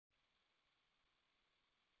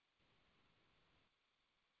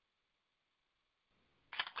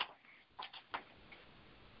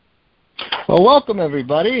Well, welcome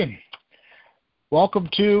everybody. Welcome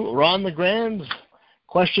to Ron LeGrand's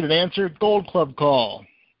Question and Answer Gold Club call.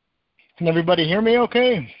 Can everybody hear me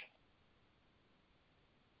okay?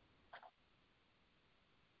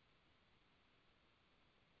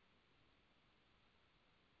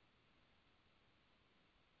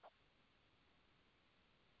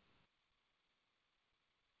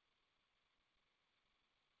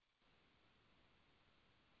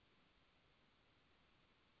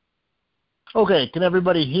 Okay, can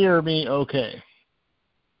everybody hear me okay?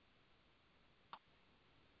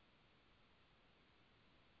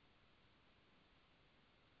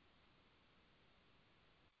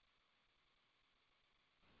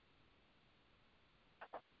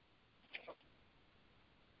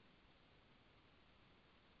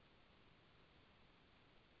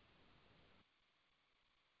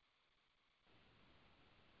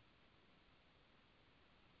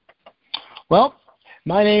 Well,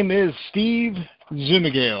 my name is Steve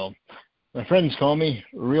Szumigale. My friends call me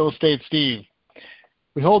Real Estate Steve.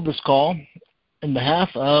 We hold this call in behalf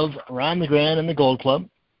of Ron LeGrand and the Gold Club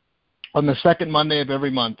on the second Monday of every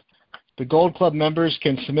month. The Gold Club members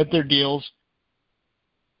can submit their deals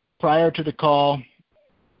prior to the call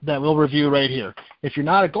that we'll review right here. If you're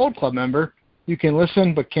not a Gold Club member, you can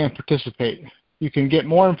listen but can't participate. You can get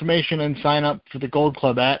more information and sign up for the Gold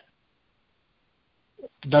Club at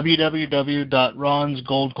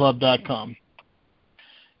www.ronsgoldclub.com.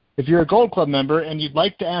 If you're a Gold Club member and you'd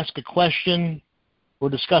like to ask a question or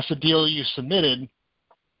discuss a deal you submitted,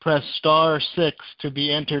 press *6 to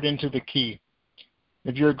be entered into the key.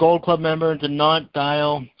 If you're a Gold Club member and did not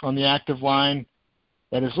dial on the active line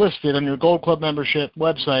that is listed on your Gold Club membership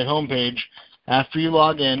website homepage, after you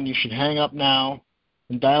log in, you should hang up now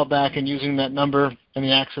and dial back in using that number and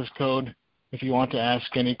the access code if you want to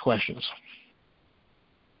ask any questions.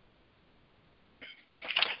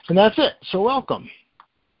 And that's it. So welcome.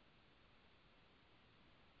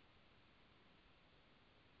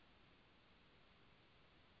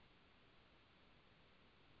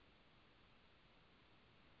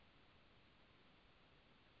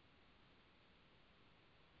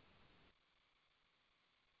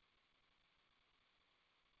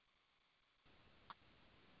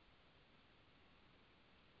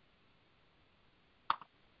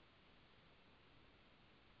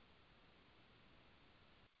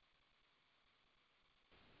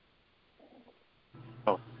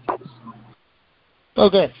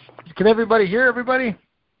 Okay. Can everybody hear everybody?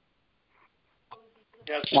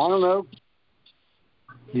 Yes. I don't know.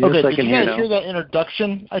 Yes, okay, did you guys hear that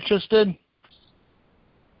introduction I just did?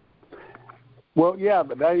 Well, yeah,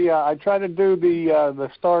 but I tried to do the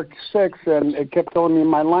 *6 and it kept telling me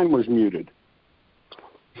my line was muted.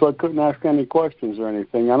 So I couldn't ask any questions or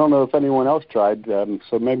anything. I don't know if anyone else tried,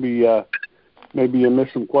 so maybe you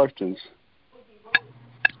missed some questions.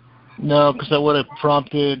 No, because that would have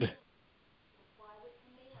prompted...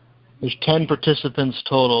 There's 10 participants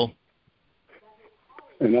total.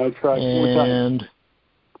 And I tried 4 times.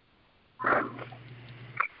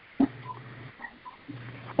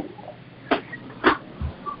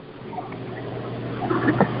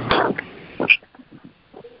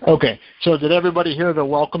 Okay, so did everybody hear the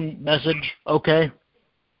welcome message okay?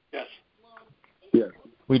 Yes. Yes.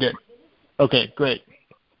 We did. Okay, great.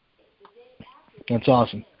 That's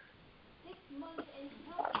awesome.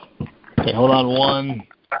 Okay, hold on one.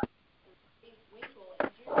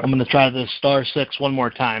 I'm going to try this *6 one more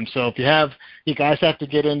time. So if you guys have to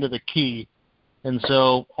get into the key. And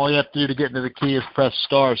so all you have to do to get into the key is press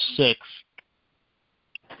 *6.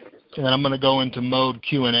 And then I'm going to go into mode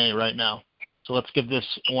Q&A right now. So let's give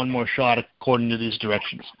this one more shot according to these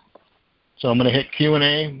directions. So I'm going to hit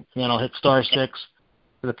Q&A, and then I'll hit *6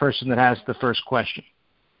 for the person that has the first question.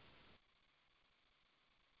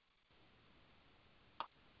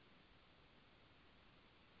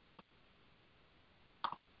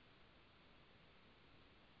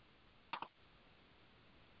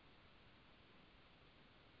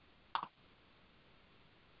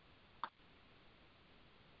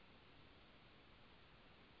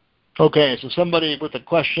 Okay, so somebody with a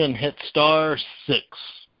question hit *6.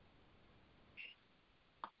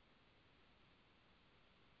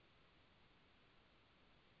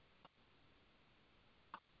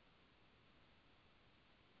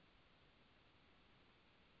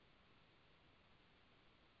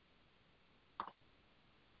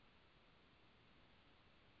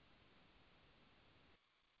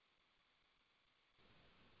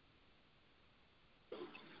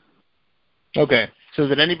 Okay, so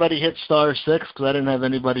did anybody hit *6? Because I didn't have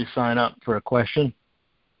anybody sign up for a question.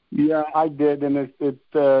 Yeah, I did, and it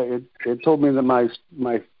told me that my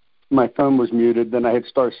my phone was muted. Then I hit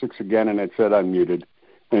 *6 again, and it said unmuted,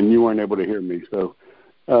 and you weren't able to hear me. So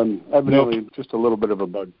evidently, just a little bit of a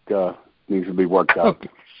bug needs to be worked out. Okay.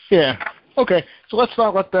 Yeah. Okay. So let's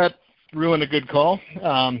not let that ruin a good call.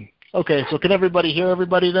 Okay. So can everybody hear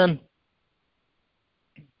everybody then?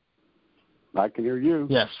 I can hear you.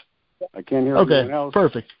 Yes. I can't hear anyone else.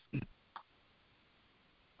 Perfect.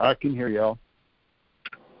 I can hear y'all.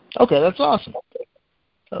 Okay, that's awesome.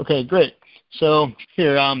 Okay, great. So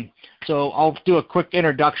here, so I'll do a quick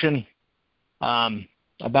introduction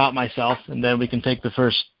about myself, and then we can take the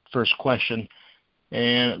first question.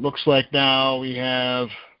 And it looks like now we have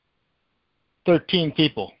 13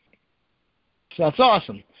 people. So that's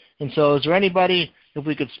awesome. And so is there anybody, if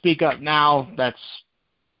we could speak up now, that's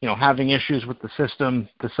having issues with the system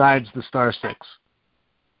besides the *6?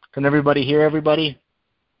 Can everybody hear everybody?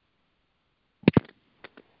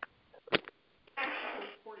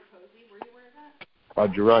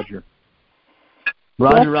 Roger, Roger.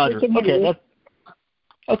 Roger.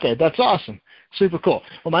 Okay, that's awesome. Super cool.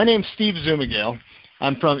 Well, my name's Steve Szumigale.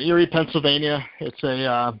 I'm from Erie, Pennsylvania. It's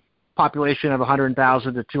a population of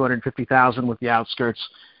 100,000 to 250,000 with the outskirts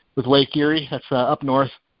with Lake Erie. That's up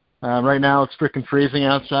north. Right now it's freaking freezing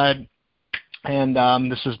outside, and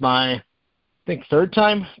this is my, I think, third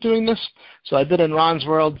time doing this. So I've been in Ron's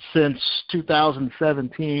World since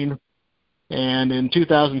 2017, and in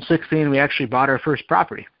 2016 we actually bought our first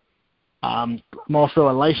property. I'm also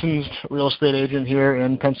a licensed real estate agent here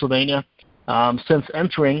in Pennsylvania. Since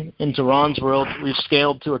entering into Ron's World, we've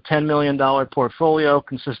scaled to a $10 million portfolio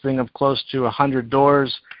consisting of close to 100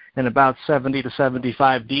 doors and about 70 to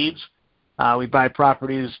 75 deeds. We buy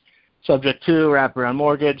properties subject to wraparound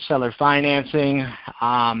mortgage, seller financing,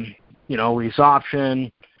 lease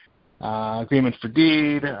option, agreement for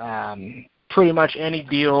deed, pretty much any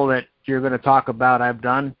deal that you're going to talk about, I've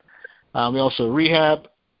done. We also rehab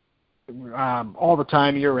all the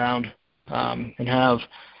time, year-round, and have,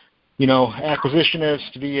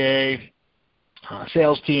 acquisitionists, VA,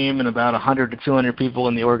 sales team, and about 100 to 200 people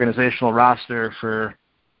in the organizational roster for,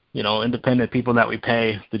 independent people that we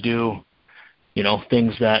pay to do,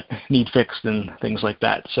 things that need fixed and things like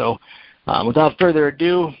that. So without further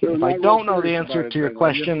ado, if I don't know the answer to your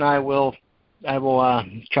question, I will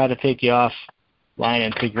try to take you off line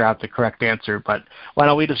and figure out the correct answer. But why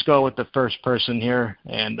don't we just go with the first person here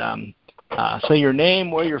and say your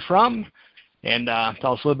name, where you're from, and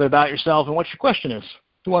tell us a little bit about yourself and what your question is.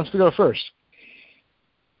 Who wants to go first?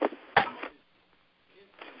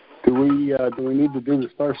 Do we need to do the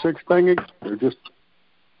 *6 thing, or just?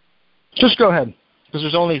 Just go ahead, because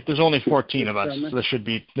there's only 14 of us, so this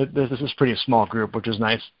is a pretty small group, which is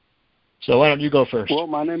nice. So why don't you go first? Well,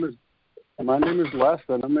 my name is Les,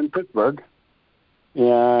 and I'm in Pittsburgh.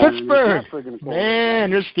 Pittsburgh,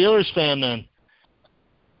 man, you're a Steelers fan then.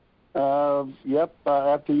 Yep.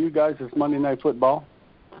 After you guys, it's Monday Night Football.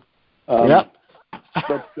 Yep.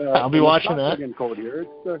 But I'll be watching that. It's not getting cold here.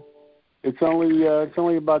 It's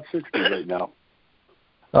only about 60 right now.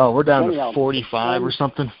 Oh, we're down to 45 or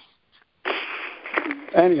something.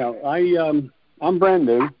 Anyhow, I'm brand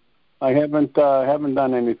new. I haven't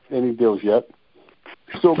done any deals yet.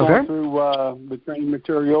 Still going through the training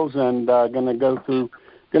materials and gonna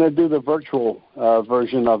do the virtual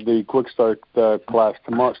version of the Quick Start class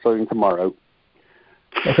starting tomorrow.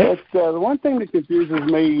 Okay. But the one thing that confuses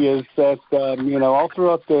me is that all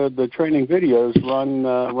throughout the training videos,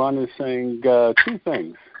 Ron is saying two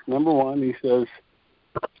things. Number one, he says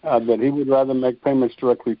that he would rather make payments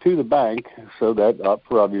directly to the bank, so that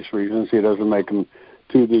for obvious reasons he doesn't make them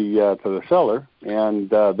to the seller, and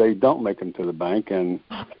they don't make them to the bank and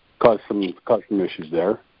cause some issues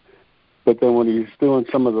there. But then when he's doing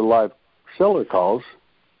some of the live seller calls,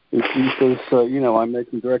 he says, I'm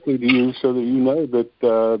making directly to you so that you know that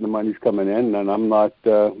the money's coming in, and I'm not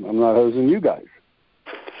hosing you guys.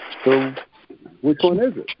 So which one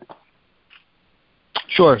is it?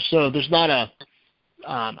 Sure. So there's not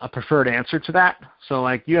a preferred answer to that. So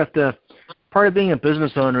you have to. Part of being a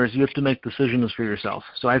business owner is you have to make decisions for yourself.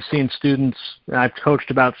 So I've seen students. I've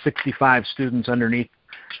coached about 65 students underneath,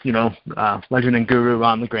 Legend and Guru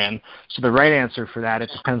Ron LeGrand. So the right answer for that, it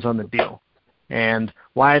depends on the deal. And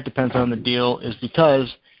why it depends on the deal is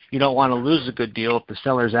because you don't want to lose a good deal if the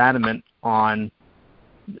seller's adamant on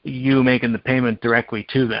you making the payment directly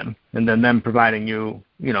to them and then them providing you,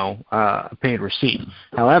 a paid receipt.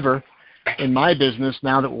 However, in my business,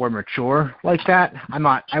 now that we're mature like that,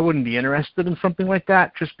 I wouldn't be interested in something like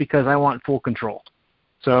that just because I want full control.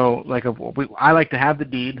 So I like to have the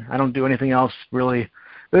deed. I don't do anything else really.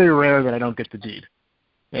 Very rare that I don't get the deed.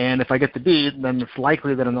 And if I get the deed, then it's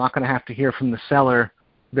likely that I'm not going to have to hear from the seller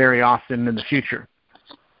very often in the future.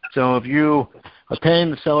 So if you are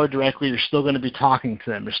paying the seller directly, you're still going to be talking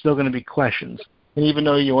to them. There's still going to be questions. And even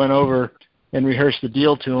though you went over and rehearsed the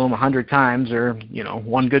deal to them 100 times or,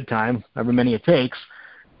 one good time, however many it takes,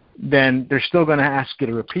 then they're still going to ask you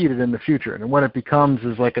to repeat it in the future. And what it becomes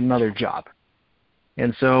is like another job.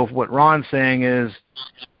 And so what Ron's saying is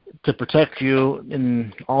to protect you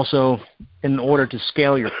and also in order to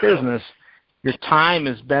scale your business, your time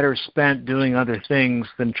is better spent doing other things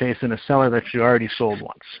than chasing a seller that you already sold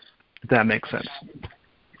once, if that makes sense.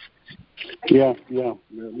 Yeah. It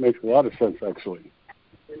makes a lot of sense, actually.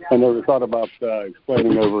 I never thought about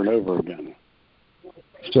explaining over and over again.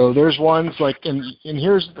 So there's ones like, and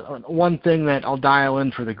here's one thing that I'll dial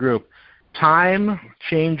in for the group. Time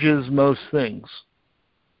changes most things.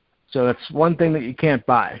 So that's one thing that you can't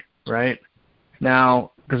buy, right?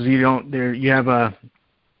 Now, because you have a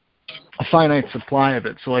finite supply of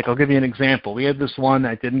it. So like, I'll give you an example. We had this one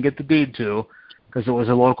I didn't get the deed to because it was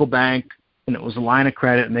a local bank and it was a line of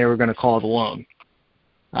credit and they were going to call it a loan.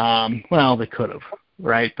 Well, they could have,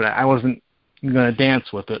 right? But I wasn't going to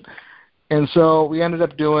dance with it. And so we ended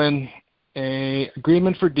up doing a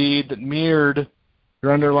agreement for deed that mirrored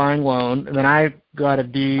your underlying loan, and then I got a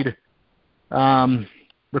deed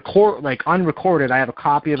unrecorded. I have a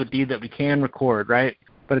copy of a deed that we can record, right?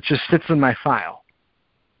 But it just sits in my file.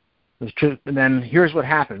 And then here's what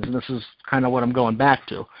happens, and this is kind of what I'm going back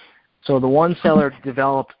to. So the one seller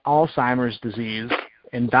developed Alzheimer's disease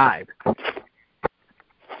and died.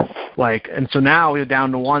 And so now we're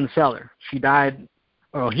down to one seller. He died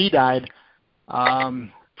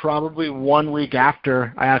probably 1 week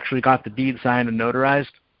after I actually got the deed signed and notarized.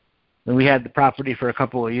 And we had the property for a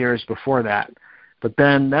couple of years before that. But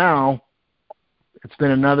then now it's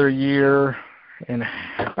been another year and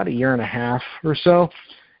about a year and a half or so.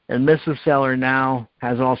 And Mrs. Seller now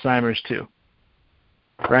has Alzheimer's too.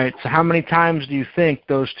 Right? So how many times do you think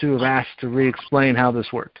those two have asked to re-explain how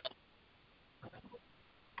this worked?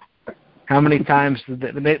 How many times did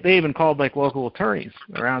they even called like local attorneys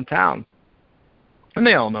around town? And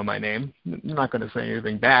they all know my name. I'm not going to say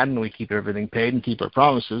anything bad, and we keep everything paid and keep our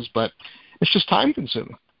promises, but it's just time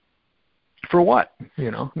consuming. For what?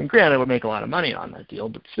 Granted, I would make a lot of money on that deal,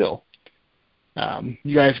 but still.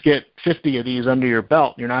 You guys get 50 of these under your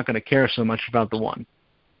belt, you're not going to care so much about the one.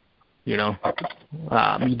 You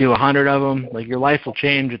do 100 of them, like your life will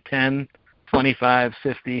change at 10, 25,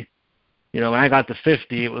 50. When I got to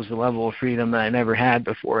 50, it was the level of freedom that I never had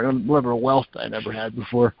before, and the level of wealth that I never had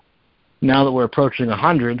before. Now that we're approaching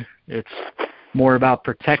 100, it's more about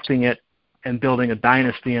protecting it and building a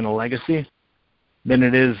dynasty and a legacy than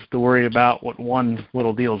it is to worry about what one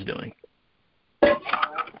little deal is doing.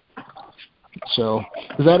 So,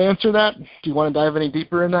 does that answer that? Do you want to dive any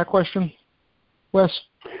deeper in that question, Wes?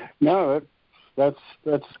 No, that's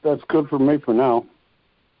good for me for now.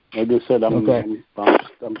 Like I said, I'm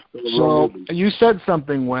So you said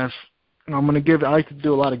something, Wes, and I like to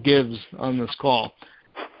do a lot of gives on this call.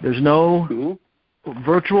 There's no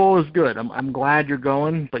virtual is good. I'm glad you're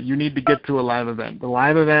going, but you need to get to a live event. The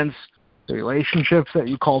live events, the relationships that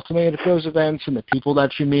you cultivate at those events, and the people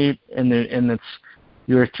that you meet, and it's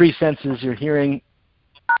your three senses: your hearing,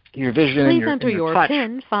 your vision, and your touch. Please enter your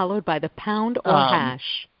PIN followed by the pound or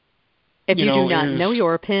hash. If you do not know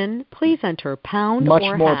your PIN, please enter pound or hash.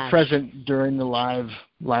 Much more present during the live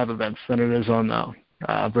events than it is on the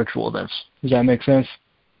virtual events. Does that make sense?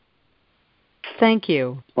 Thank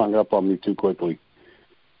you. Hung up on me too quickly.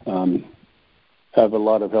 Have a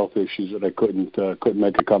lot of health issues that I couldn't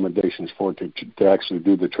make accommodations for to actually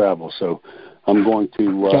do the travel. So I'm going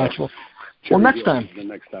to. Gotcha. Well, next time. The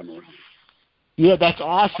next time around. Yeah, that's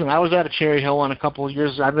awesome. I was at a Cherry Hill one a couple of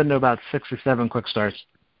years. I've been to about 6 or 7 quick starts.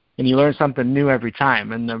 And you learn something new every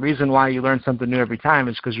time. And the reason why you learn something new every time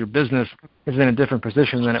is because your business is in a different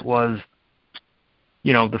position than it was,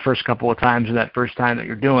 the first couple of times or that first time that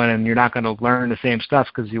you're doing, and you're not going to learn the same stuff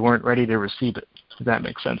because you weren't ready to receive it. Does that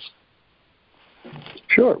make sense?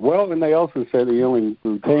 Sure. Well, and they also say that you only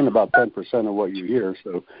retain about 10% of what you hear,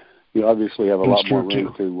 so you obviously have a lot more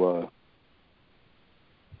room to...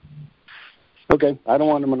 Okay, I don't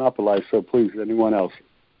want to monopolize, so please, anyone else?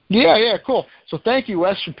 Yeah, cool. So thank you,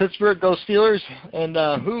 Wes from Pittsburgh. Go Steelers. And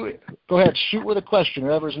go ahead, shoot with a question,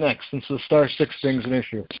 whoever's next, since the star 6 thing's an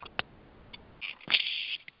issue.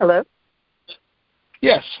 Hello?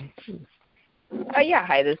 Yes.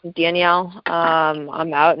 Hi, this is Danielle.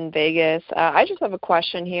 I'm out in Vegas. I just have a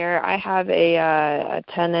question here. I have a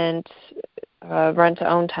tenant,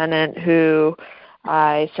 rent-to-own tenant, who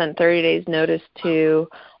I sent 30 days notice to.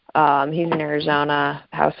 He's in Arizona,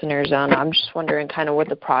 house in Arizona. I'm just wondering kind of what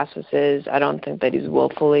the process is. I don't think that he's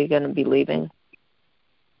willfully going to be leaving.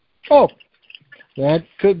 Oh, That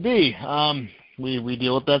could be. We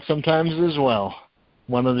deal with that sometimes as well.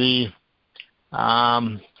 One of the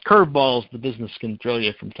curveballs the business can throw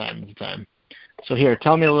you from time to time. So here,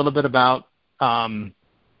 tell me a little bit about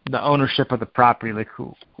the ownership of the property. Like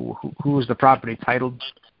who is the property titled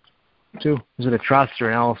to? Is it a trust or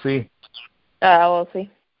an LLC? LLC.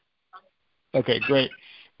 Okay, great.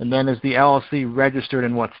 And then is the LLC registered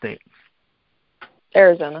in what state?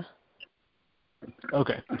 Arizona.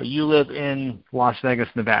 Okay, but you live in Las Vegas,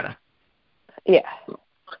 Nevada. Yeah.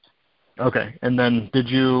 Okay, and then did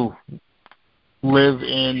you live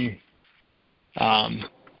in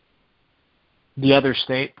the other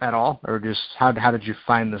state at all, or just how did you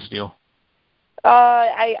find this deal?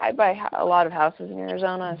 I buy a lot of houses in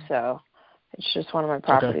Arizona, so it's just one of my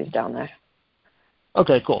properties down there.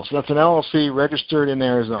 Okay, cool. So that's an LLC registered in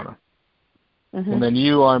Arizona, and then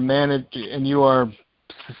you are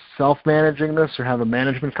self-managing this, or have a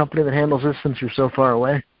management company that handles this since you're so far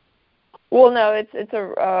away. Well, no, it's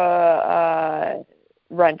a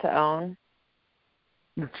rent to own.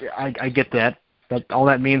 I get that. But all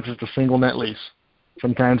that means is a single net lease.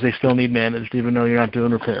 Sometimes they still need managed, even though you're not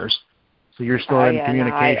doing repairs. So you're still in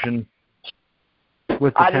communication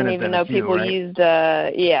with the tenant. I didn't even know people used.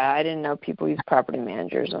 I didn't know people use property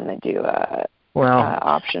managers when they do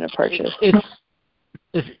option of purchase.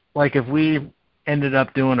 If we ended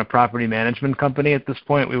up doing a property management company at this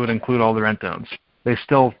point, we would include all the rent owns. They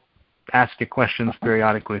still ask you questions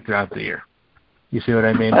periodically throughout the year. You see what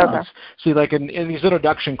I mean? Okay. See, like in these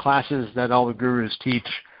introduction classes that all the gurus teach,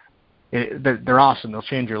 they're awesome. They'll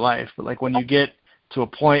change your life. But like when you get to a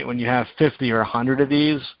point when you have 50 or 100 of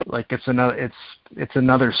these, like it's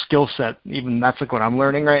another skill set. Even that's like what I'm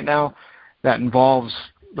learning right now. That involves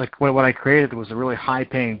like what I created was a really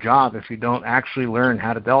high-paying job if you don't actually learn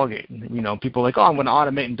how to delegate. People are like, oh, I'm going to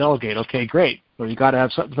automate and delegate. Okay, great. Well, you got to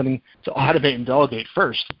have something to automate and delegate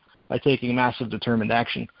first by taking massive determined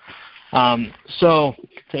action. So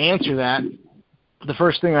to answer that, the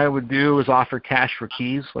first thing I would do is offer cash for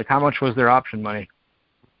keys. Like, how much was their option money?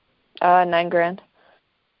 $9,000.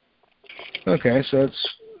 Okay, so it's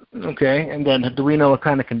okay. And then, do we know what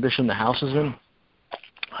kind of condition the house is in?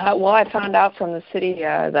 Well, I found out from the city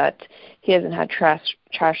that he hasn't had trash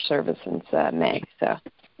service since May. So.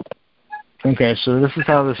 Okay, so this is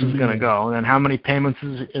how this is going to go. And then, how many payments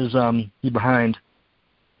is he behind?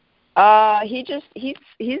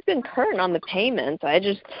 He's been current on the payments. I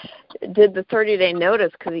just did the 30-day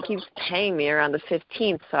notice because he keeps paying me around the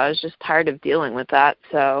 15th, so I was just tired of dealing with that.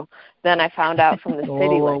 So then I found out from the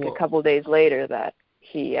city like a couple days later that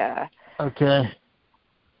he Okay.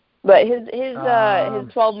 But his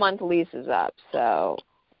 12-month lease is up, so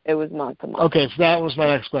it was month to month. Okay, so that was my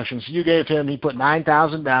next question. So you gave him, he put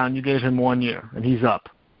 $9,000 down, you gave him 1 year, and he's up.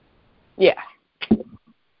 Yeah.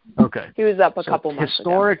 Okay. He was up a couple months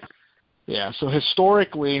ago. Yeah, so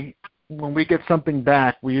historically, when we get something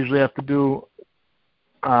back, we usually have to do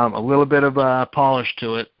a little bit of polish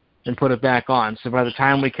to it and put it back on. So by the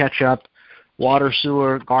time we catch up, water,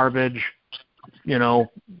 sewer, garbage,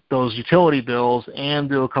 those utility bills, and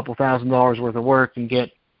do a couple $1,000s worth of work and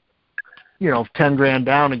get, $10,000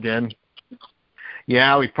 down again,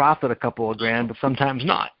 yeah, we profit a couple of grand, but sometimes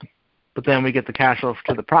not. But then we get the cash flow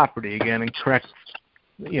to the property again and correct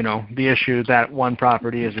the issue that one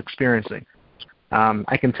property is experiencing.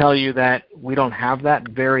 I can tell you that we don't have that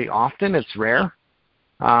very often. It's rare.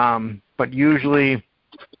 But usually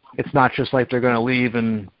it's not just like they're going to leave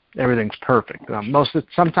and everything's perfect.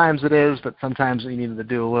 Sometimes it is, but sometimes you need to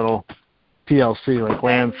do a little TLC, like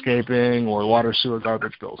landscaping or water, sewer,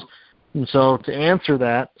 garbage bills. And so to answer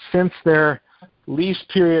that, since their lease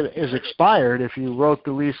period is expired, if you wrote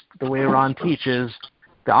the lease the way Ron teaches,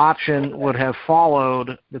 the option would have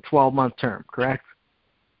followed the 12-month term, correct?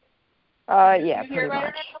 Yeah, pretty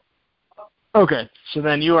much. Okay, so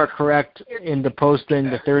then you are correct in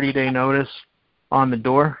posting the 30-day notice on the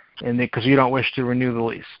door, and because you don't wish to renew the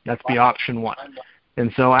lease. That's the option one.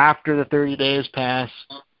 And so after the 30 days pass,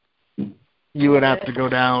 you would have to go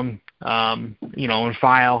down, and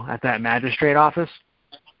file at that magistrate office.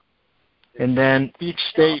 And then each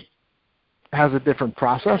state has a different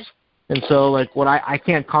process. And so, like, I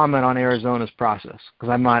can't comment on Arizona's process because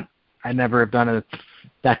I never have done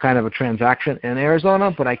that kind of a transaction in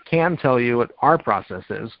Arizona, but I can tell you what our process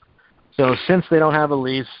is. So since they don't have a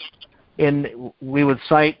lease, we would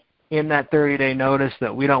cite in that 30-day notice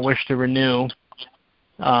that we don't wish to renew,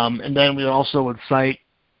 and then we also would cite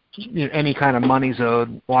any kind of monies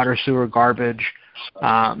owed, water, sewer, garbage,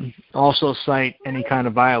 also cite any kind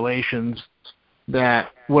of violations that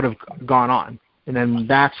would have gone on. And then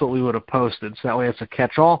that's what we would have posted. So that way it's a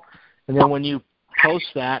catch-all. And then when you post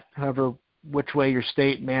that, however which way your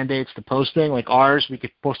state mandates the posting. Like ours, we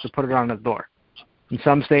could supposed to put it on the door. In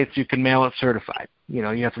some states, you can mail it certified. You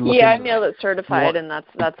have to look. Yeah, I mail it certified, and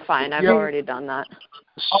that's fine. I've already done that.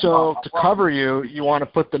 So to cover you want to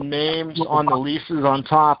put the names on the leases on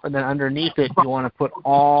top, and then underneath it, you want to put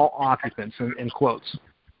all occupants in quotes.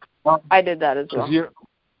 I did that as well.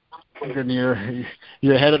 Then you're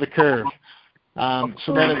ahead of the curve.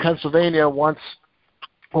 So then in Pennsylvania, what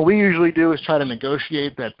we usually do is try to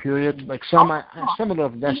negotiate that period. Like some of the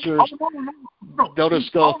investors, they'll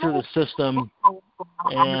just go through the system,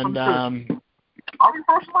 and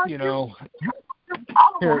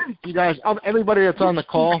here, you guys, everybody that's on the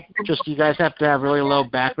call, just you guys have to have really low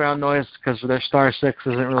background noise because their star 6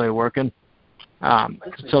 isn't really working.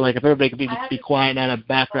 So like if everybody could be quiet and have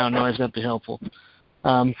background noise, that'd be helpful.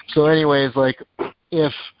 So anyways, like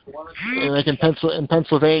if like in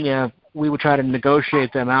Pennsylvania, we would try to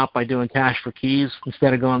negotiate them out by doing cash for keys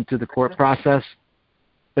instead of going through the court process.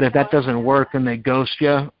 But if that doesn't work and they ghost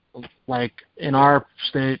you, like in our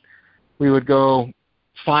state, we would go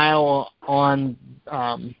file on,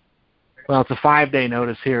 it's a 5-day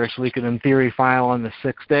notice here, so we could in theory file on the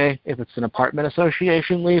 6th day if it's an apartment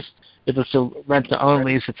association lease. If it's a rent-to-own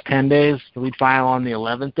lease, it's 10 days, so we'd file on the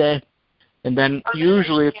 11th day. And then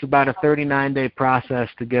usually it's about a 39-day process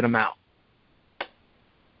to get them out.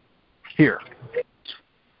 Here.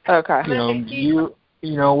 Okay.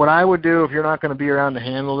 What I would do if you're not going to be around to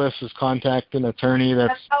handle this is contact an attorney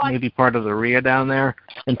that's maybe part of the RIA down there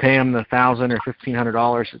and pay them the $1,000 or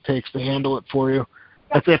 $1,500 it takes to handle it for you.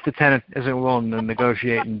 That's if the tenant isn't willing to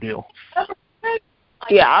negotiate and deal.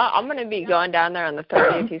 Yeah, I'm going to be going down there on the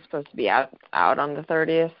 30th. He's supposed to be out on the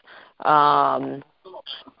 30th.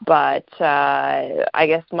 But I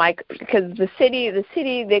guess because the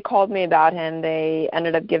city, they called me about him. They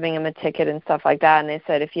ended up giving him a ticket and stuff like that, and they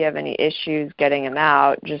said if you have any issues getting him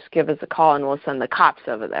out, just give us a call and we'll send the cops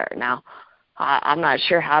over there. Now, I'm not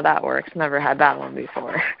sure how that works. Never had that one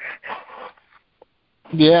before.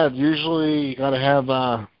 Yeah, usually you got to have,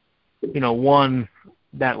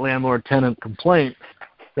 that landlord-tenant complaint.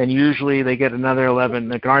 Then usually they get another 11,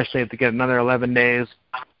 like in our state, they get another 11 days.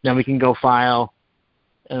 Then we can go file.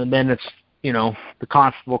 And then it's, the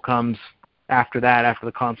constable comes after that, after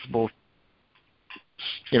the constable,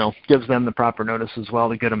 gives them the proper notice as well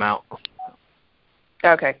to get them out.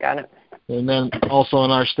 Okay, got it. And then also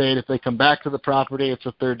in our state, if they come back to the property, it's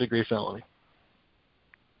a 3rd-degree felony.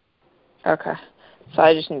 Okay. So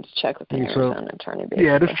I just need to check with the Arizona attorney. Basically.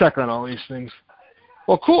 Yeah, just check on all these things.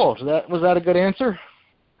 Well, cool. So was that a good answer?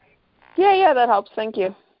 Yeah, that helps. Thank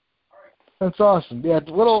you. That's awesome. Yeah,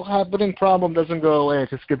 the little happening problem doesn't go away. It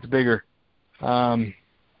just gets bigger.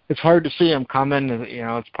 It's hard to see them coming.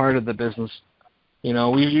 It's part of the business. We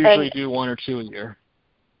usually do 1 or 2 a year.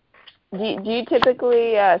 Do you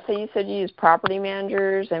typically, so you said you use property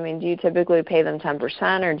managers. I mean, do you typically pay them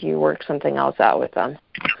 10% or do you work something else out with them?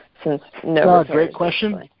 Great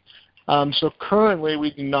question. So currently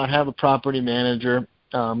we do not have a property manager.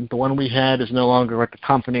 The one we had is no longer with the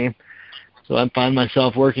company. So I find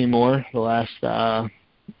myself working more the last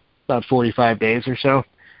about 45 days or so.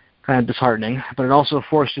 Kind of disheartening, but it also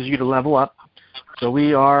forces you to level up. So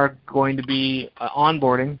we are going to be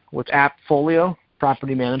onboarding with AppFolio,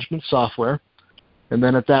 property management software. And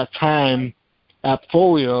then at that time,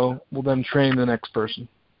 AppFolio will then train the next person.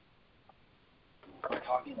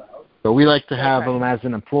 So we like to have them as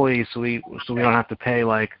an employee so we don't have to pay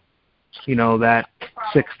that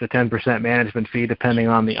 6 to 10% management fee depending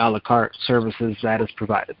on the a la carte services that is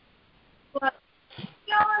provided.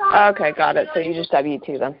 Okay, got it. So you just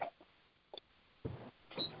W-2 them.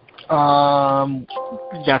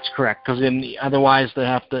 That's correct. Because otherwise they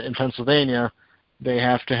have to, in Pennsylvania, they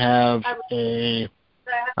have to have a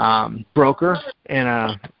broker and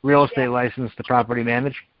a real estate license to property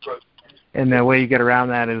manage. And the way you get around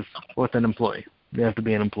that is with an employee. You have to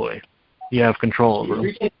be an employee. You have control over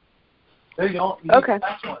them. Okay.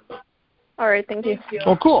 All right, thank you.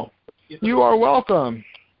 Oh, cool. You are welcome.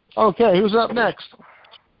 Okay, who's up next?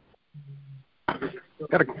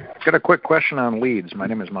 Got a quick question on leads. My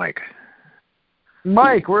name is Mike.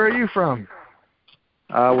 Mike, where are you from?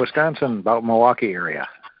 Wisconsin, about Milwaukee area.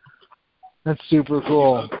 That's super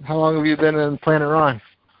cool. How long have you been in Planet Ron?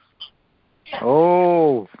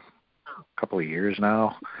 Oh, a couple of years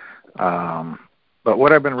now. But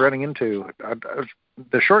what I've been running into,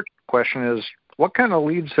 the short question is, what kind of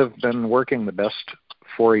leads have been working the best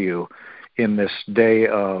for you in this day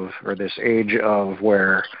of, or this age of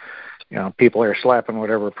where, people are slapping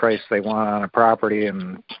whatever price they want on a property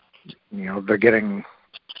and, they're getting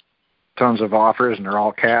tons of offers and they're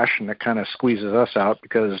all cash and it kind of squeezes us out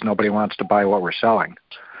because nobody wants to buy what we're selling.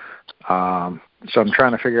 So I'm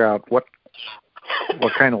trying to figure out what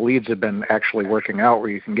kind of leads have been actually working out where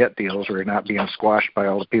you can get deals where you're not being squashed by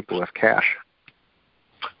all the people with cash.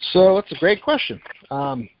 So that's a great question.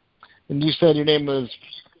 And you said your name was,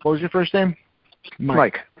 what was your first name?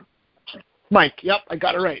 Mike. Mike, yep, I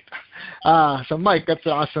got it right. So Mike, that's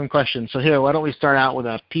an awesome question. So here, why don't we start out with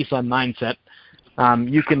a piece on mindset.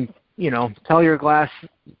 You can, tell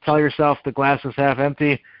yourself the glass is half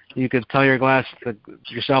empty. You could tell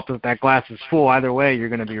yourself that glass is full. Either way, you're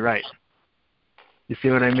going to be right. You see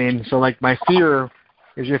what I mean? So like my fear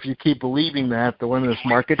is if you keep believing that, when this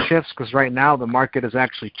market shifts, because right now the market is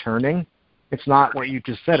actually turning. It's not what you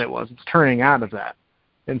just said it was. It's turning out of that.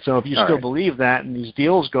 And so if you still believe that and these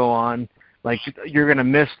deals go on, like you're going to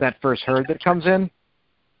miss that first herd that comes in.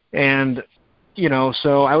 And,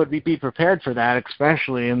 so I would be prepared for that,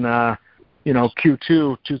 especially in the,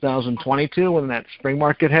 Q2 2022 when that spring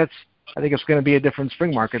market hits. I think it's going to be a different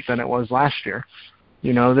spring market than it was last year.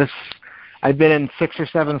 I've been in 6 or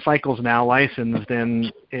 7 cycles now licensed,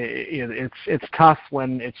 and it's tough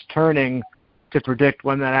when it's turning to predict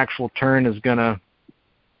when that actual turn is gonna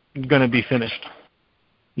be finished.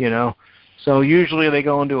 So usually they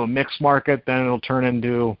go into a mixed market, then it'll turn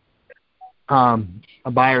into a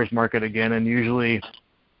buyer's market again, and usually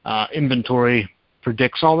inventory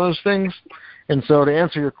predicts all those things. And so to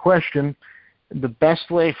answer your question, the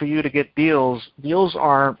best way for you to get deals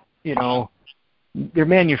are, they're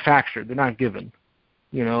manufactured. They're not given.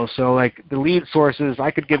 So like the lead sources,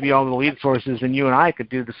 I could give you all the lead sources, and you and I could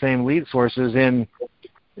do the same lead sources in,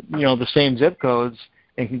 the same zip codes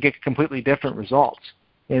and can get completely different results.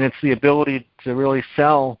 And it's the ability to really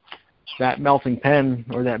sell that melting pen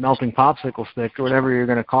or that melting popsicle stick or whatever you're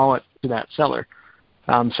going to call it to that seller.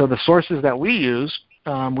 So the sources that we use,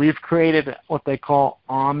 we've created what they call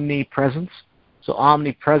omnipresence. So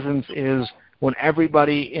omnipresence is when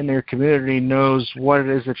everybody in their community knows what it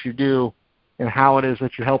is that you do and how it is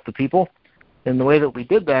that you help the people. And the way that we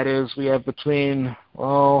did that is we have between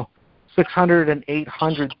 600 and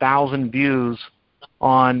 800,000 views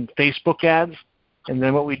on Facebook ads. And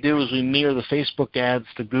then what we do is we mirror the Facebook ads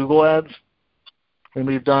to Google ads. And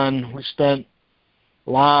we spent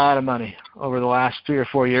a lot of money over the last 3 or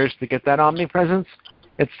 4 years to get that omnipresence.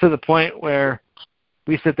 It's to the point where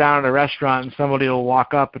we sit down at a restaurant and somebody will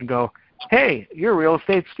walk up and go, "Hey, you're Real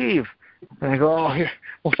Estate Steve." And I go, "Oh,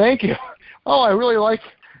 well, thank you. Oh, I really like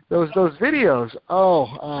those videos.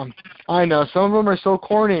 Oh, I know some of them are so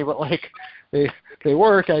corny, but like they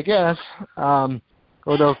work, I guess."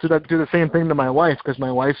 Or they'll do the same thing to my wife because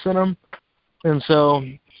my wife's in them. And so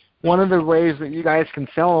one of the ways that you guys can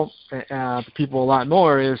sell to people a lot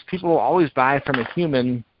more is people will always buy from a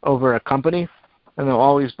human over a company, and they'll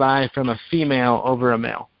always buy from a female over a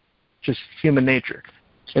male. Just human nature.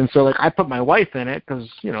 And so, like, I put my wife in it because,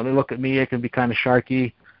 they look at me, it can be kind of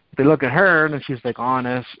sharky. They look at her, and she's, like,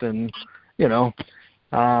 honest, and, she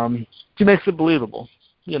makes it believable,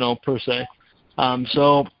 per se.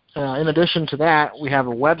 So in addition to that, we have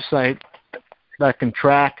a website that can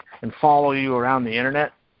track and follow you around the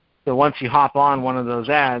Internet. So once you hop on one of those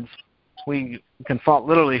ads, we can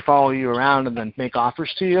literally follow you around and then make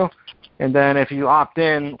offers to you. And then if you opt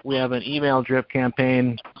in, we have an email drip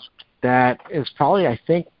campaign that is probably, I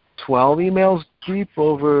think, 12 emails deep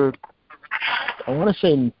over, I want to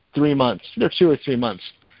say 3 months, either 2 or 3 months.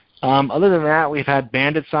 Other than that, we've had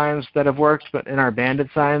bandit signs that have worked, but in our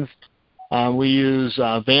bandit signs, we use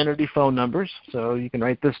vanity phone numbers. So you can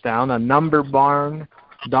write this down, a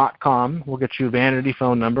numberbarn.com will get you a vanity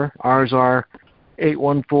phone number. Ours are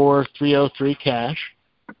 814-303-CASH.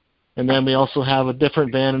 And then we also have a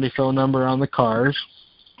different vanity phone number on the cars.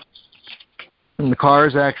 And the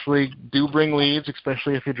cars actually do bring leads,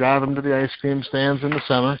 especially if you drive them to the ice cream stands in the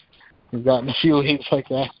summer. We've gotten a few leads like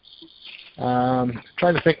that.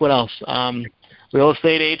 Trying to think what else. Real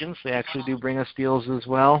estate agents, they actually do bring us deals as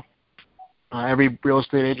well. Every real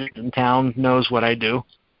estate agent in town knows what I do.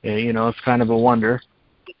 It's kind of a wonder.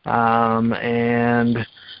 And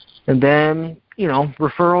then,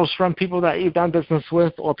 referrals from people that you've done business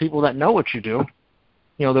with or people that know what you do.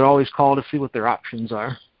 They're always called to see what their options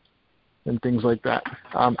are and things like that.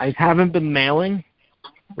 I haven't been mailing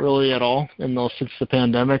really at all since the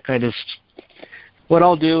pandemic. What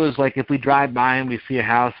I'll do is, like, if we drive by and we see a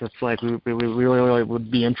house that's like we really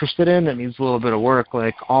would be interested in, that needs a little bit of work,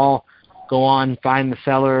 like I'll go on, find the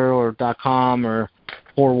seller or .com or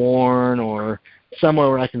Forewarn or somewhere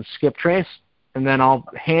where I can skip trace, and then I'll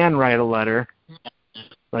hand write a letter,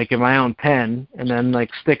 like in my own pen, and then like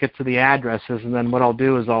stick it to the addresses, and then what I'll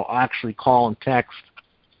do is I'll actually call and text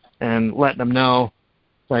and let them know,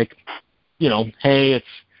 like, hey,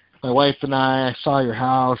 my wife and I saw your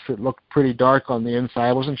house. It looked pretty dark on the inside.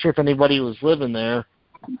 I wasn't sure if anybody was living there.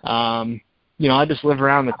 I just live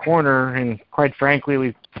around the corner, and quite frankly,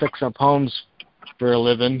 we fix up homes for a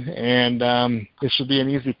living, and this would be an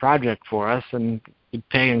easy project for us, and you'd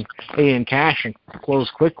pay in cash and close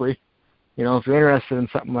quickly. If you're interested in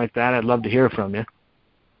something like that, I'd love to hear from you.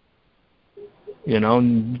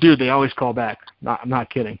 Dude, they always call back. I'm not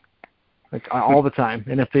kidding. Like all the time.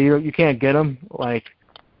 And if you can't get them, like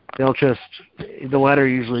the letter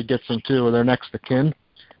usually gets them too, or they're next to kin.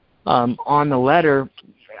 On the letter,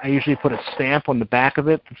 I usually put a stamp on the back of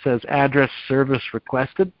it that says address service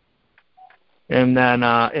requested, and then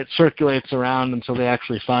it circulates around until they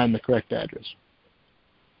actually find the correct address.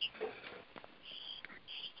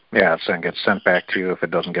 Yeah, it gets sent back to you if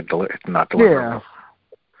it doesn't get not delivered.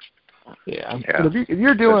 Yeah. But if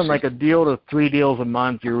you're doing like a deal to 3 deals a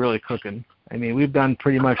month, you're really cooking. I mean, we've done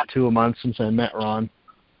pretty much 2 a month since I met Ron.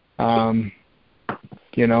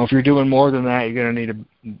 If you're doing more than that, you're going to need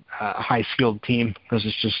a high-skilled team because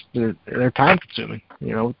it's just they're time-consuming.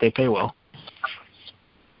 They pay well.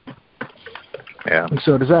 Yeah. And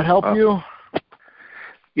so does that help you?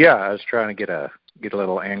 Yeah, I was trying to get a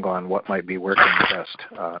little angle on what might be working best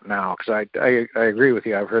now, because I agree with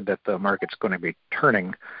you. I've heard that the market's going to be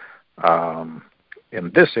turning. In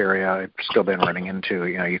this area, I've still been running into,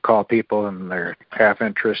 you call people and they're half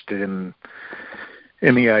interested in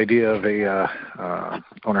the idea of a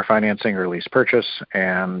owner financing or lease purchase,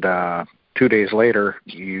 and 2 days later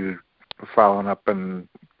you following up and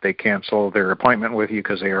they cancel their appointment with you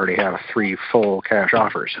because they already have 3 full cash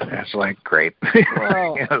offers. And it's like, great.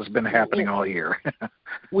 Well, it's been happening all year.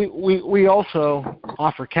 we also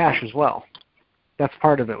offer cash as well. That's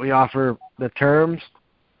part of it. We offer the terms,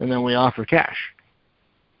 and then we offer cash.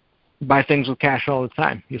 Buy things with cash all the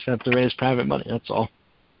time. You just have to raise private money. That's all.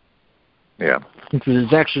 Yeah.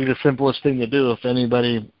 It's actually the simplest thing to do if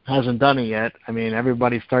anybody hasn't done it yet. I mean,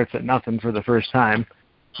 everybody starts at nothing for the first time.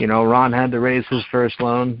 Ron had to raise his first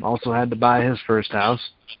loan, also had to buy his first house,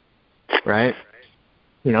 right?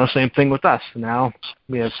 Same thing with us. Now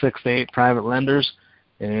we have 6 to 8 private lenders,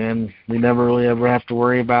 and we never really ever have to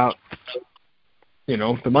worry about,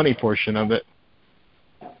 the money portion of it.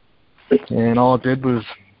 And all it did was,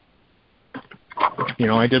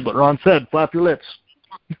 I did what Ron said, flap your lips.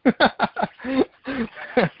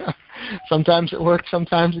 Sometimes it worked,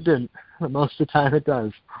 sometimes it didn't. But most of the time it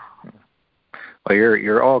does. Well,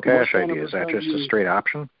 your all cash idea, is that just a straight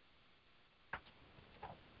option?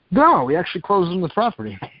 No, we actually close on the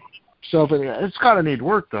property. So it's got to need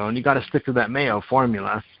work though, and you got to stick to that Mayo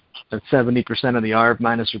formula. That's 70% of the ARV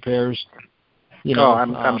minus repairs.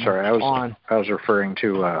 I'm sorry. I was referring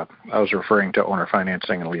to owner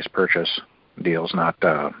financing and lease purchase deals, not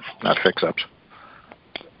fix-ups.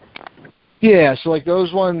 Yeah, so like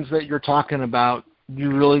those ones that you're talking about,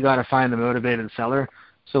 you really got to find a motivated seller.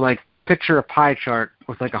 So like picture a pie chart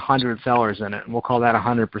with like 100 sellers in it, and we'll call that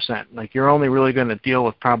 100%. Like you're only really going to deal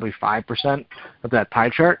with probably 5% of that pie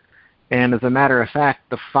chart. And as a matter of fact,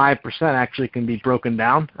 the 5% actually can be broken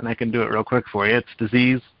down, and I can do it real quick for you. It's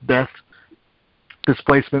disease, death,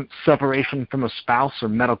 displacement, separation from a spouse, or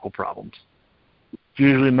medical problems. It's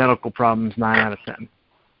usually medical problems 9 out of 10.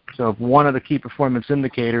 So if one of the key performance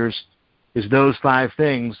indicators is those 5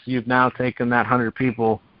 things, you've now taken that 100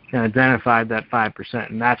 people and identified that 5%,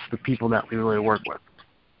 and that's the people that we really work with.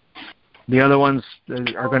 The other ones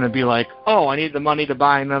are going to be like, oh, I need the money to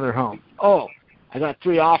buy another home. Oh, I got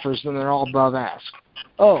 3 offers and they're all above ask.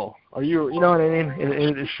 Oh, you know what I mean?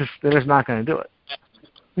 It's just, they're just not going to do it.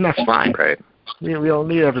 And that's fine. Right. We don't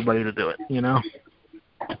need everybody to do it,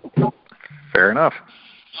 Fair enough.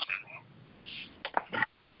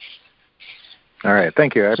 All right.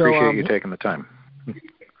 Thank you. I appreciate you taking the time.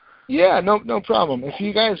 Yeah, no problem. If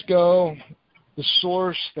you guys go, the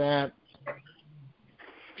source that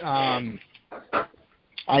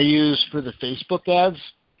I use for the Facebook ads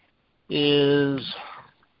is,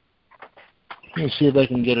 let me see if I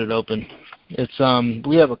can get it open. It's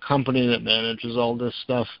we have a company that manages all this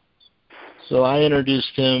stuff. So I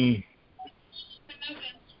introduced him.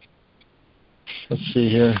 Let's see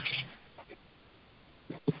here.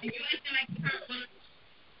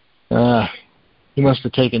 He must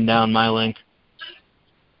have taken down my link.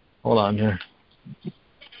 Hold on here.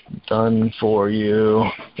 Done for you.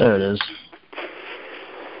 There it is.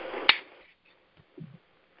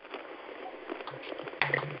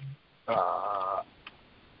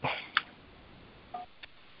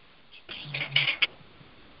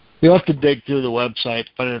 You'll have to dig through the website,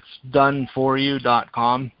 but it's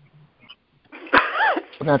doneforyou.com.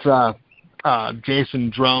 That's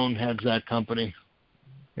Jason Drone heads that company.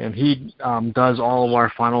 and he does all of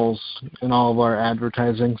our funnels and all of our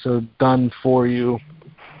advertising. So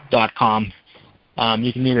doneforyou.com.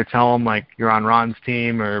 You can either tell him like you're on Ron's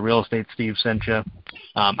team or Real Estate Steve sent you.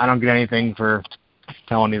 I don't get anything for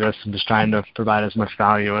telling you this. I'm just trying to provide as much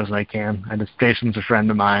value as I can. Jason's a friend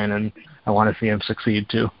of mine, and I want to see him succeed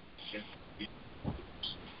too.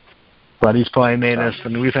 But he's probably made us. I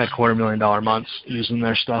mean, we've had $250,000 months using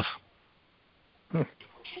their stuff.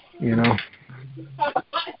 You know.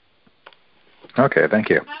 Okay, thank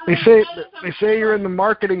you. They say you're in the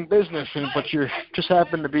marketing business, but you just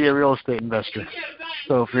happen to be a real estate investor.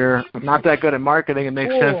 So if you're not that good at marketing, it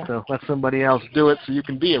makes sense to let somebody else do it so you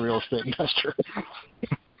can be a real estate investor.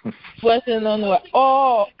 Question on what?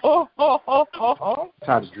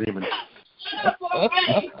 Todd's dreaming.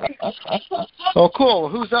 Oh, cool.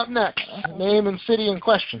 Who's up next? Name and city in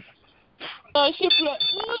question. She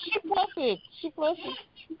pressed it.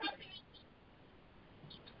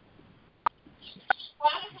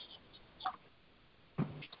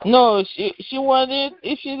 No, she wanted.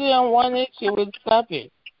 If she didn't want it, she would stop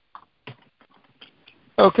it.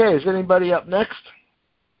 Okay, is anybody up next?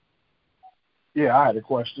 Yeah, I had a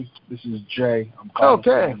question. This is Jay. I'm calling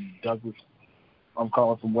from Douglas. I'm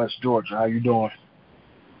calling from West Georgia. How you doing?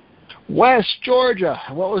 West Georgia.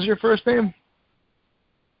 What was your first name?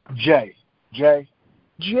 Jay. Jay.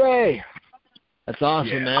 That's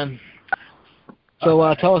awesome, man.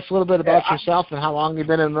 So tell us a little bit about yourself and how long you've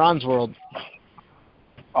been in Ron's world.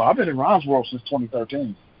 Oh, I've been in Ron's world since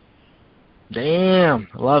 2013. Damn,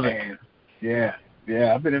 I love it. And yeah,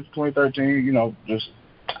 I've been in 2013.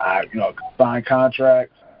 I sign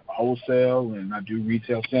contracts, wholesale, and I do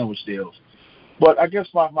retail sandwich deals. But I guess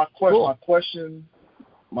my question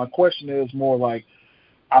is more like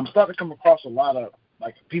I'm starting to come across a lot of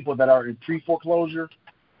like people that are in pre-foreclosure,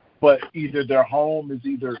 but either their home is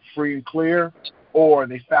either free and clear or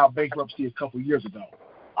they filed bankruptcy a couple years ago.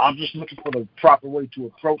 I'm just looking for the proper way to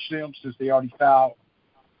approach them since they already filed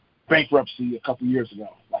bankruptcy a couple years ago,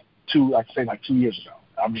 like 2 years ago.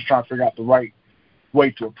 I'm just trying to figure out the right way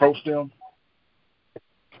to approach them.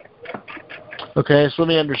 Okay, so let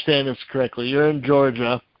me understand this correctly. You're in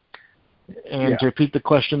Georgia, and to repeat the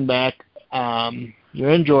question back,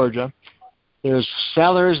 you're in Georgia. There's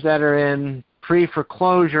sellers that are in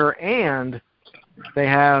pre-foreclosure, and they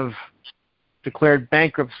have declared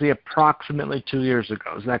bankruptcy approximately 2 years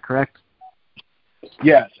ago. Is that correct?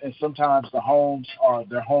 Yes, and sometimes their home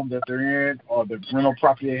that they're in or the rental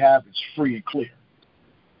property they have is free and clear.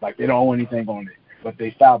 Like they don't own anything on it, but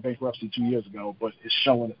they filed bankruptcy 2 years ago, but it's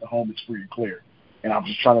showing that the home is free and clear. And I'm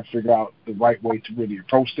just trying to figure out the right way to really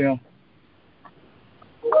approach them.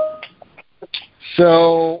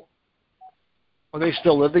 So, are they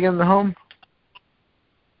still living in the home?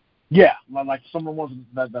 Yeah, like some of the ones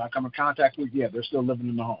that I come in contact with, they're still living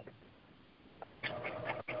in the home.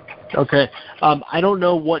 Okay. I don't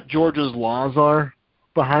know what Georgia's laws are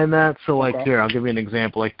behind that. So, here, I'll give you an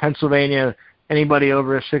example. Like Pennsylvania, anybody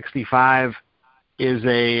over 65 is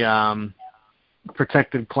a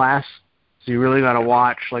protected class. So you really got to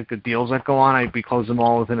watch like the deals that go on. I'd be close them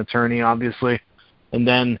all with an attorney, obviously. And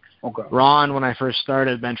then Ron, when I first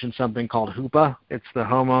started, mentioned something called HOOPA. It's the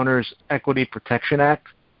Homeowners Equity Protection Act.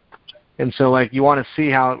 And so, like, you want to see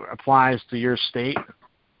how it applies to your state.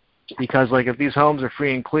 Because, like, if these homes are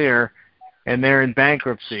free and clear and they're in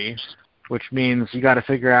bankruptcy, which means you got to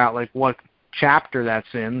figure out, like, what chapter that's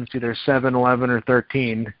in. It's either 7, 11, or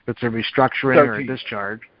 13. If it's a restructuring 13. Or a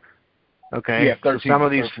discharge. Okay, yeah, 13, so some of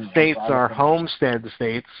these 13, states are homestead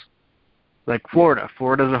states, like Florida.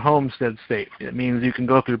 Florida's a homestead state. It means you can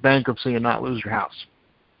go through bankruptcy and not lose your house.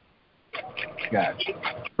 Gotcha.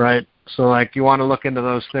 Right? So, like, you want to look into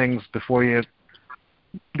those things before you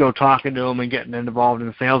go talking to them and getting involved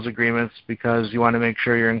in sales agreements because you want to make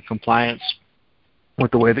sure you're in compliance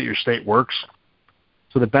with the way that your state works.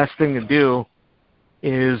 So the best thing to do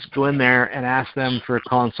is go in there and ask them for a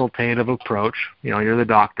consultative approach. You're the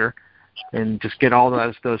doctor. And just get all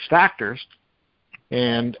those factors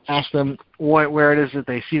and ask them where it is that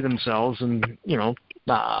they see themselves in,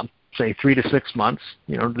 say 3 to 6 months.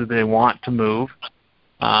 Do they want to move?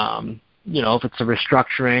 If it's a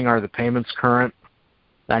restructuring, are the payments current?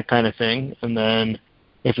 That kind of thing. And then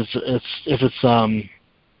if it's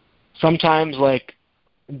sometimes like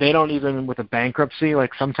they don't even with a bankruptcy,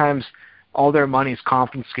 like sometimes all their money's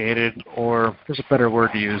confiscated, or there's a better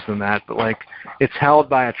word to use than that, but like it's held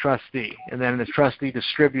by a trustee, and then the trustee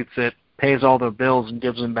distributes it, pays all the bills, and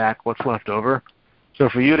gives them back what's left over. So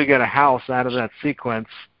for you to get a house out of that sequence,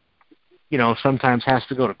 sometimes has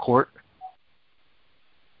to go to court.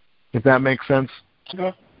 If that makes sense.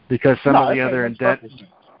 Okay. Because some of the other in debt.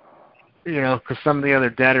 because some of the other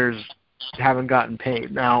debtors haven't gotten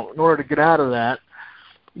paid. Now, in order to get out of that,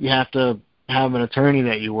 you have to have an attorney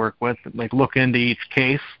that you work with, like look into each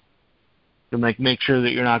case and like make sure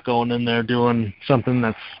that you're not going in there doing something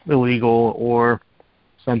that's illegal or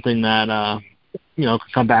something that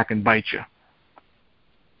could come back and bite you.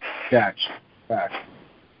 Gotcha. Gotcha.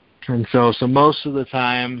 And so most of the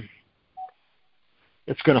time,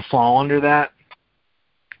 it's going to fall under that.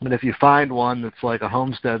 But if you find one that's like a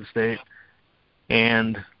homestead state,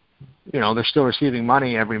 and they're still receiving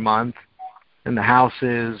money every month, and the house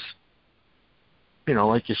is,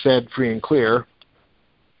 like you said, free and clear,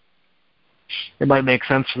 it might make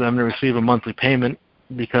sense for them to receive a monthly payment,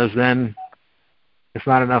 because then it's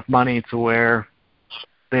not enough money to where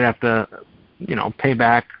they'd have to, pay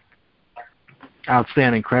back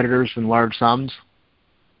outstanding creditors in large sums.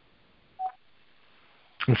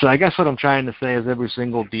 And so I guess what I'm trying to say is every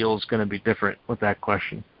single deal is going to be different with that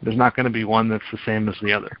question. There's not going to be one that's the same as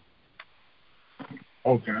the other.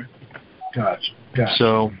 Okay. Gotcha.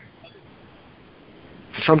 So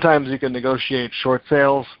sometimes you can negotiate short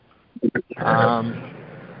sales. We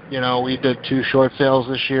did 2 short sales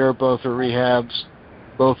this year. Both are rehabs.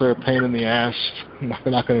 Both are a pain in the ass. I'm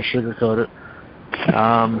not going to sugarcoat it.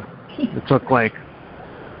 It took like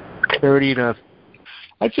 30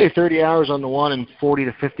 hours on the one and 40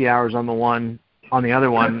 to 50 hours on the other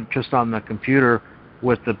one, just on the computer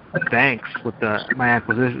with the banks, with my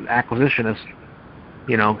acquisitionist,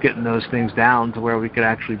 getting those things down to where we could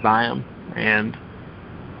actually buy them. And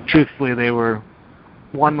truthfully,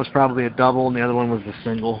 one was probably a double and the other one was a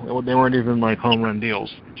single. They weren't even like home run deals.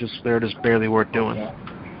 They're just barely worth doing.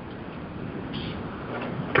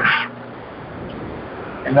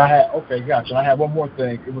 And gotcha. I have one more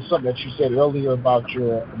thing. It was something that you said earlier about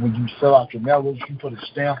when you fill out your mailers, you put a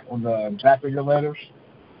stamp on the back of your letters.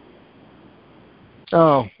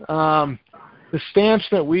 The stamps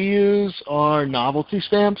that we use are novelty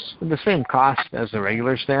stamps. They're the same cost as a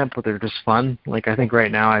regular stamp, but they're just fun. Like, I think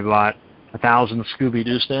right now I bought 1,000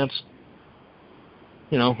 Scooby-Doo stamps.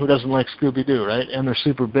 Who doesn't like Scooby-Doo, right? And they're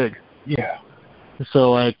super big. Yeah.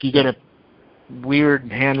 So, you get a weird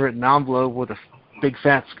handwritten envelope with a big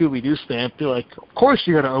fat Scooby-Doo stamp. You're like, of course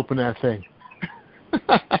you got to open that thing.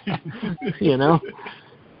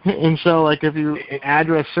 And so, like, if you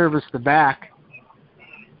address service the back,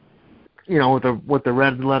 with the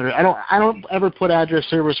red letter. I don't ever put address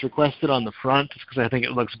service requested on the front just because I think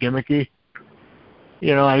it looks gimmicky.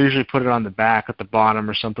 I usually put it on the back at the bottom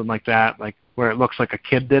or something like that, like where it looks like a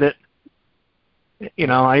kid did it.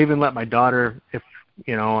 I even let my daughter, if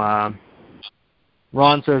Ron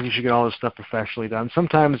says you should get all this stuff professionally done.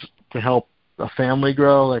 Sometimes to help a family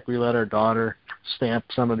grow, like we let our daughter stamp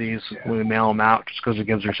some of these when we mail them out just because it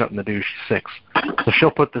gives her something to do. She's 6. So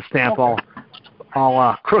she'll put the stamp all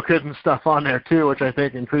crooked and stuff on there too, which I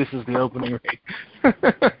think increases the opening rate.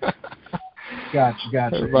 Gotcha.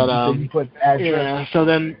 But so you put address. So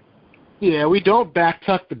then, we don't back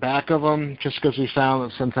tuck the back of them just because we found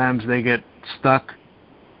that sometimes they get stuck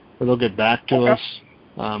or they'll get back to us.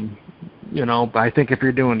 But I think if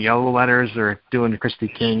you're doing yellow letters or doing the Christy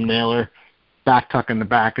King mailer, back tucking the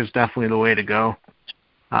back is definitely the way to go.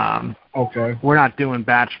 We're not doing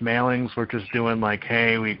batch mailings. We're just doing like,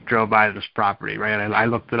 hey, we drove by this property, right? I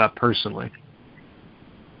looked it up personally.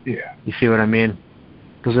 Yeah. You see what I mean?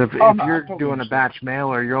 Because if you're doing a batch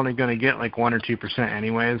mailer, you're only going to get like 1 or 2%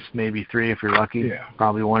 anyways, maybe 3 if you're lucky. Yeah.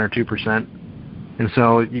 Probably 1 or 2%. And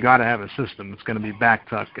so you got to have a system. It's going to be back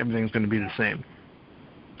tucked. Everything's going to be the same.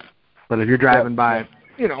 But if you're driving by,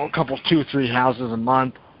 a couple, 2, 3 houses a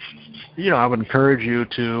month, I would encourage you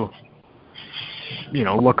to,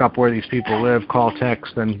 look up where these people live, call,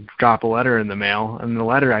 text, and drop a letter in the mail. And the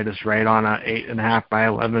letter I just write on a 8.5 by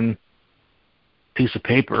 11 piece of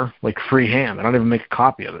paper, like freehand. I don't even make a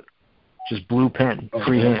copy of it. Just blue pen,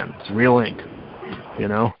 freehand. It's real ink.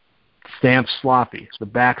 Stamped sloppy. The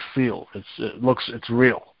back's sealed. It's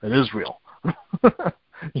real. It is real. So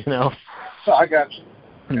I got you.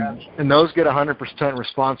 And those get 100%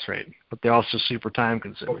 response rate, but they're also super time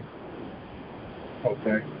consuming.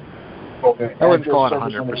 Okay. I wouldn't call it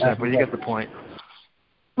 100%, but you get the point.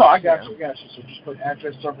 No, I got you. So just put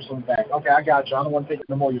address service on the back. Okay, I got you. I don't want to take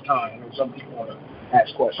no more of your time. I know some people want to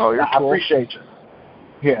ask questions. Oh, you're cool. I appreciate you.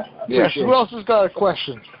 Yeah. Yes. Who else has got a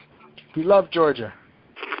question? We love Georgia.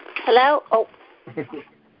 Hello? Oh.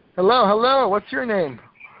 Hello. What's your name?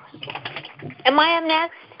 Am I up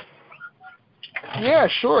next? Yeah,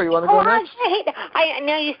 sure. You want to go next? I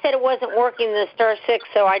know you said it wasn't working, the *6,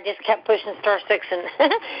 so I just kept pushing *6. And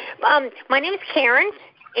my name is Karen,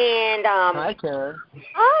 And Hi, Karen.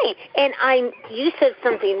 hi. And you said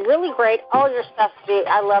something really great. All your stuff,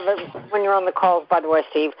 I love it when you're on the calls, by the way,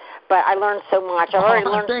 Steve. But I learned so much. I've already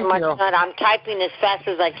learned so much tonight. I'm typing as fast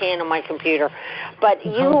as I can on my computer. But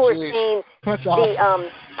you were saying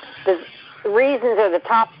the reasons are the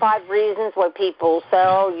top 5 reasons why people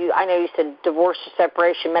sell. I know you said divorce or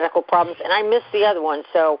separation, medical problems, and I missed the other one.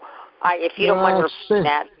 So if you don't mind repeating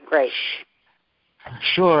that, great.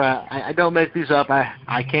 Sure. I don't make these up.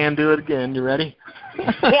 I can do it again. You ready?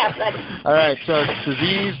 Yes. All right. So it's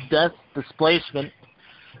disease, death, displacement.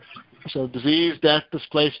 So disease, death,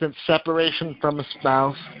 displacement, separation from a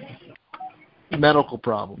spouse, medical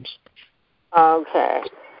problems. Okay.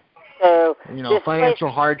 So financial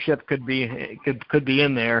hardship could be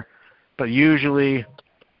in there, but usually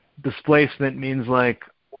displacement means like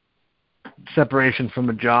separation from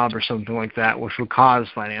a job or something like that, which would cause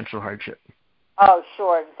financial hardship. Oh,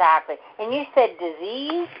 sure, exactly. And you said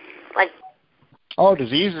disease,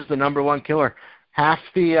 disease is the number one killer. Half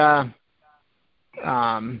the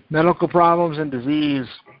medical problems and disease,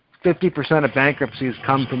 50% of bankruptcies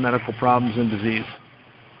come from medical problems and disease.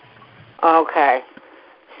 Okay.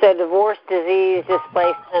 So divorce, disease,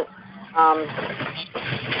 displacement.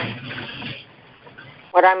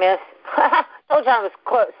 What I miss? Told you I was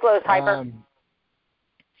slow as hyper.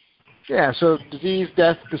 So disease,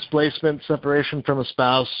 death, displacement, separation from a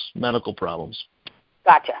spouse, medical problems.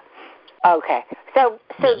 Gotcha. Okay. So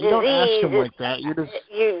disease. You don't ask them like that. You just.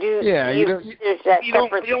 You do. Yeah. You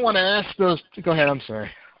don't want to ask those. Go ahead. I'm sorry.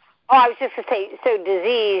 Oh, I was just going to say. So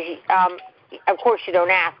disease. Of course, you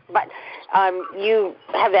don't ask, but you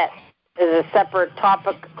have that as a separate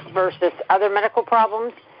topic versus other medical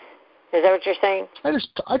problems. Is that what you're saying? I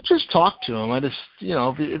just talk to them. I just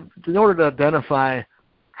in order to identify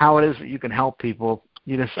how it is that you can help people,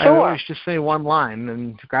 Sure. I always just say one line,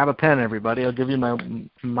 and grab a pen, everybody. I'll give you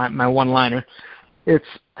my one-liner. It's,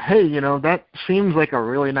 hey, that seems like a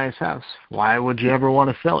really nice house. Why would you ever want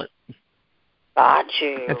to sell it? Got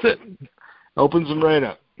you. That's it. Opens them right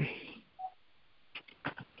up.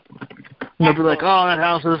 They'll be like, oh, that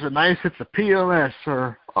house isn't nice. It's a POS.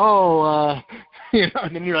 Or,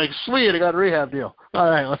 and then you're like, sweet, I got a rehab deal. All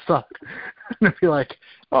right, let's talk. And they'll be like,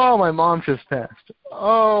 oh, my mom just passed.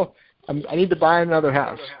 Oh, I need to buy another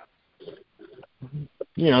house. And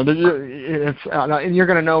you're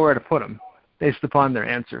going to know where to put them based upon their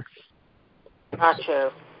answer. Not true.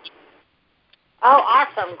 Oh,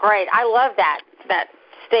 awesome. Great. I love that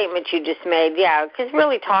statement you just made. Yeah, because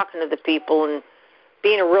really talking to the people and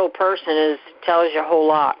being a real person tells you a whole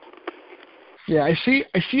lot. Yeah, I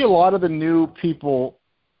see a lot of the new people,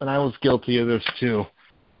 and I was guilty of this too.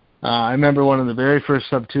 I remember one of the very first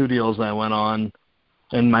Sub-2 deals I went on,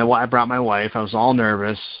 and I brought my wife. I was all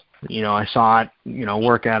nervous. I saw it,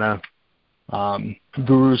 work at a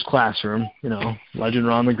guru's classroom, Legend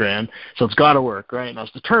Ron the Grand. So it's got to work, right? And I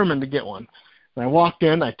was determined to get one. And I walked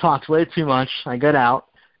in. I talked way too much. I got out,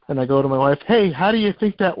 and I go to my wife, hey, how do you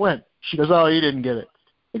think that went? She goes, oh, you didn't get it.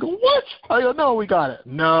 I go, what? I go, no, we got it.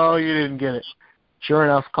 No, you didn't get it. Sure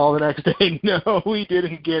enough, call the next day. No, we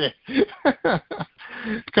didn't get it.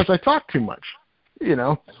 Because I talk too much.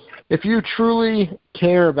 If you truly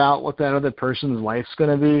care about what that other person's life's going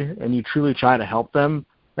to be, and you truly try to help them,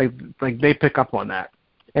 like they pick up on that.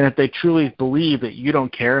 And if they truly believe that you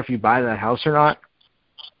don't care if you buy that house or not,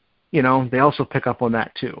 they also pick up on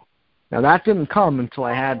that too. Now that didn't come until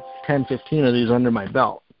I had 10, 15 of these under my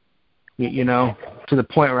belt. To the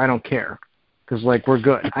point where I don't care, because we're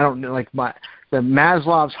good. I don't the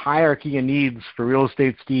Maslow's hierarchy of needs for real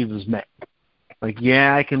estate Steve is met.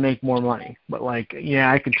 I can make more money, but I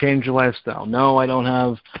can change your lifestyle. No, I don't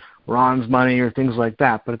have Ron's money or things like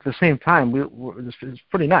that. But at the same time, it's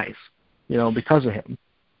pretty nice, because of him.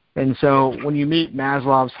 And so when you meet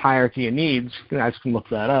Maslow's hierarchy of needs, you guys can look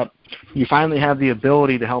that up. You finally have the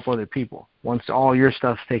ability to help other people once all your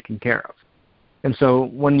stuff's taken care of. And so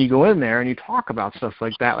when you go in there and you talk about stuff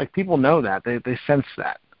like that, people know that. They sense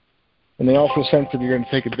that. And they also sense if you're going to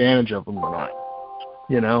take advantage of them or not,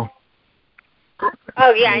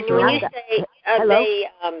 Oh, yeah, and when you say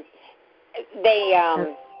they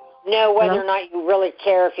know whether or not you really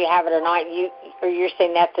care if you have it or not, you're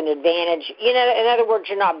saying that's an advantage. In other words,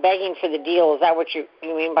 you're not begging for the deal. Is that what you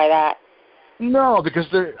mean by that? No,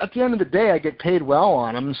 because at the end of the day, I get paid well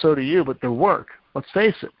on them, and so do you, but they're work. Let's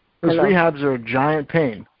face it. Those rehabs are a giant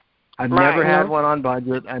pain. I've never had one on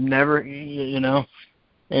budget. I've never, and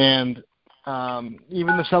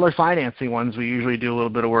even the seller financing ones, we usually do a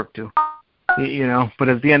little bit of work too, But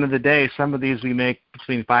at the end of the day, some of these we make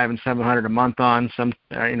between $500 and $700 a month on. Some,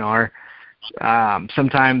 are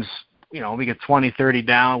sometimes we get 20, 30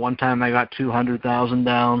 down. One time I got 200,000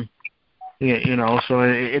 down. So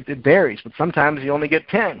it varies, but sometimes you only get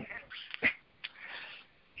 10.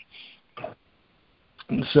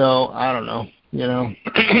 And so I don't know.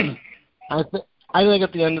 I think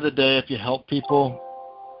at the end of the day, if you help people,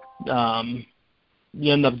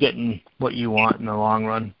 you end up getting what you want in the long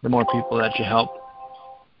run. The more people that you help.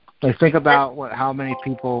 Like think about how many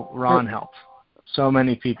people Ron helped. So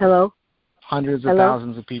many people. Hello. Hundreds of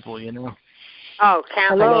thousands of people. Oh,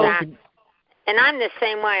 countless that. And I'm the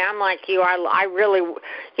same way. I'm like you. I really,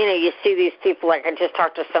 you see these people. Like I just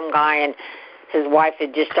talked to some guy and his wife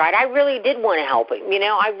had just died. I really did want to help him.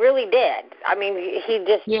 I really did. I mean, he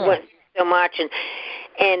just went so much,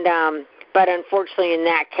 but unfortunately, in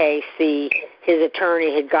that case, his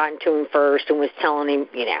attorney had gotten to him first and was telling him,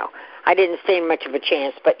 I didn't stand much of a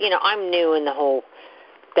chance. But I'm new in the whole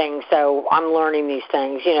thing, so I'm learning these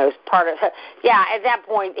things. As part of at that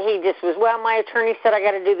point, he just was, well, my attorney said I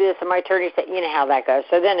got to do this, and my attorney said, how that goes.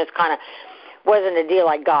 So then it's kind of wasn't a deal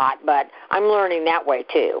I got, but I'm learning that way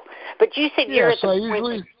too. But you said you're at the point.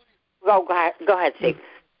 Usually, go ahead, Steve.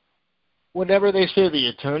 Whatever they say, the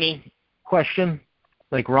attorney question,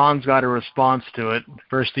 like Ron's got a response to it.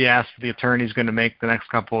 First, he asks if the attorney's going to make the next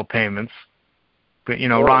couple of payments. But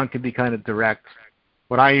Ron can be kind of direct.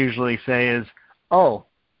 What I usually say is, "Oh,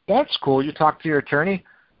 that's cool. You talked to your attorney.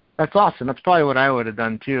 That's awesome. That's probably what I would have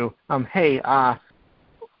done too. Hey,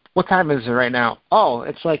 what time is it right now? Oh,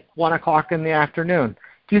 it's like 1 o'clock in the afternoon.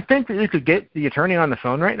 Do you think that you could get the attorney on the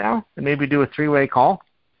phone right now and maybe do a 3-way call?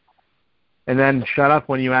 And then shut up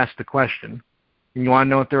when you ask the question. And you want to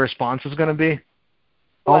know what the response is going to be?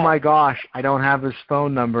 What? Oh my gosh, I don't have his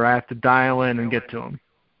phone number. I have to dial in and get to him.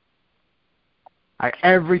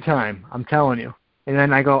 Every time, I'm telling you. And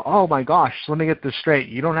then I go, oh my gosh, so let me get this straight.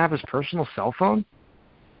 You don't have his personal cell phone?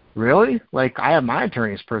 Really? Like, I have my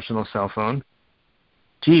attorney's personal cell phone.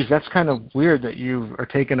 Geez, that's kind of weird that you are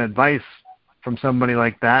taking advice from somebody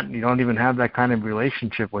like that and you don't even have that kind of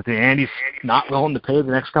relationship with you. And he's not willing to pay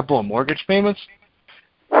the next couple of mortgage payments?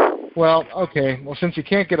 Well, okay. Well, since you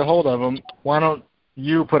can't get a hold of him, why don't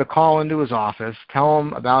you put a call into his office, tell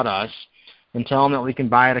him about us, and tell him that we can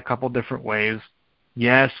buy it a couple different ways.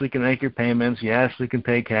 Yes, we can make your payments. Yes, we can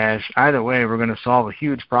pay cash. Either way, we're going to solve a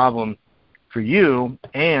huge problem for you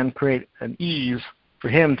and create an ease for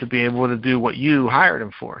him to be able to do what you hired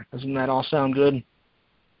him for. Doesn't that all sound good?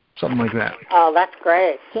 Something like that. Oh, that's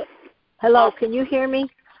great. Hello, can you hear me?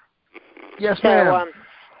 Yes, ma'am.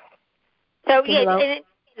 So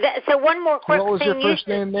one more quick thing. What was your first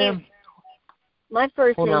name, ma'am? My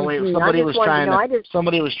first name is June.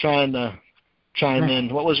 Somebody was trying to chime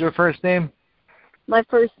in. What was your first name? My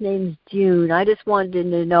first name's June. I just wanted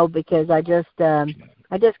to know because I just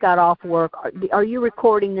got off work. Are you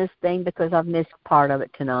recording this thing because I've missed part of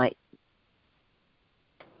it tonight?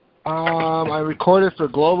 I recorded for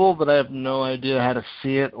Global, but I have no idea how to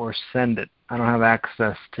see it or send it. I don't have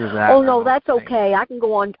access to that. Oh no, that's okay. I can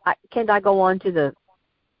go on. Can't I go on to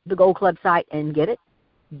the Gold Club site and get it?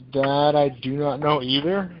 That I do not know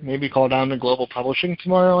either. Maybe call down to Global Publishing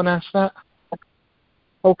tomorrow and ask that.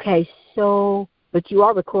 Okay, but you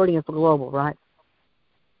are recording it for Global, right?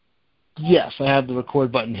 Yes, I have the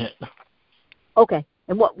record button hit. Okay.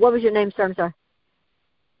 And what was your name, sir? I'm sorry.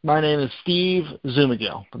 My name is Steve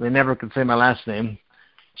Szumigale, but they never could say my last name,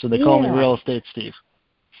 so they call me Real Estate Steve.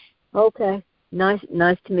 Okay. Nice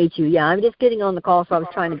to meet you. Yeah, I'm just getting on the call, so I was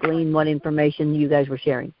trying to glean what information you guys were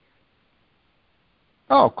sharing.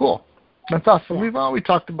 Oh, cool. That's awesome. Yeah. We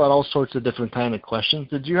talked about all sorts of different kind of questions.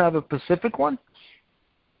 Did you have a specific one?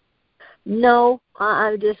 No,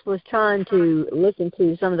 I just was trying to listen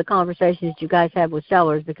to some of the conversations you guys have with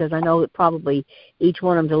sellers because I know that probably each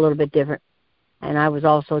one of them's a little bit different. And I was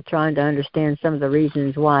also trying to understand some of the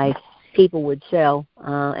reasons why people would sell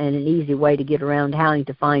and an easy way to get around having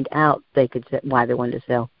to find out why they wanted to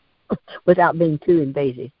sell without being too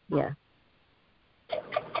invasive. Yeah.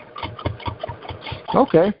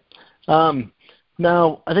 Okay.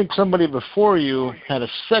 Now, I think somebody before you had a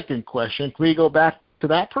second question. Can we go back to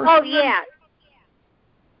that person? Oh, yeah.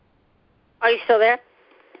 Are you still there?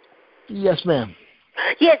 Yes, ma'am.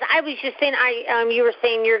 Yes, I was just saying, you were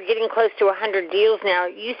saying you're getting close to 100 deals now.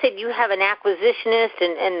 You said you have an acquisitionist,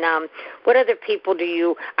 and what other people do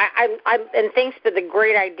you? And thanks for the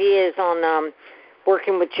great ideas on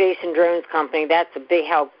working with Jason Drone's company. That's a big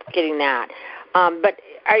help getting that. But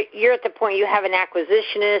you're at the point you have an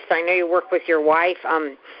acquisitionist. I know you work with your wife.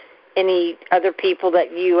 Any other people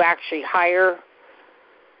that you actually hire?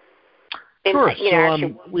 Sure.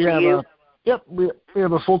 We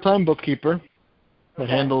have a full-time bookkeeper that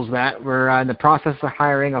handles that. We're in the process of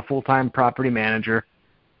hiring a full-time property manager.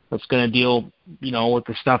 that's going to deal, with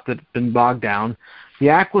the stuff that's been bogged down. The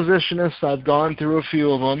acquisitionists, I've gone through a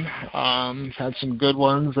few of them. I've had some good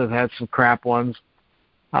ones. I've had some crap ones.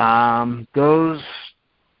 Those,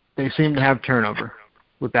 they seem to have turnover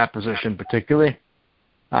with that position particularly.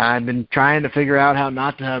 I've been trying to figure out how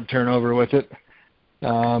not to have turnover with it,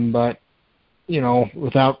 but,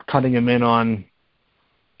 without cutting them in on,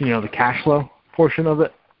 the cash flow portion of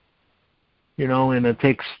it, and it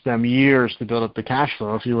takes them years to build up the cash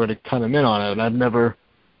flow if you were to cut them in on it. I've never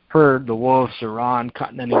heard the Wolves or Ron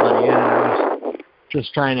cutting anybody in. I was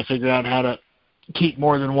just trying to figure out how to keep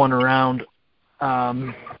more than one around,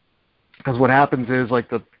 because what happens is, like,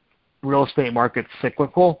 the real estate market's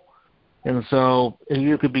cyclical, and so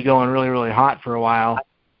you could be going really, really hot for a while,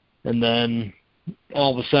 and then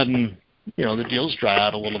all of a sudden, the deals dry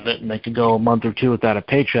out a little bit, and they could go a month or two without a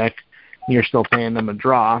paycheck, and you're still paying them a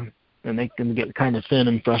draw, and they can get kind of thin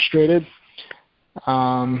and frustrated.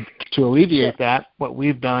 To alleviate that, what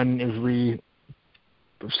we've done is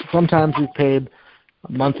sometimes we've paid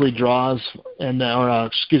monthly draws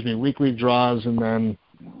weekly draws, and then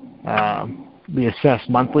we assess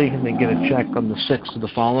monthly, and they get a check on the 6th of the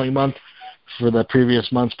following month for the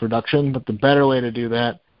previous month's production. But the better way to do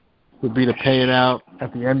that would be to pay it out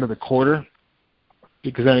at the end of the quarter,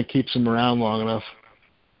 because then it keeps them around long enough.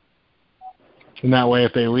 And that way,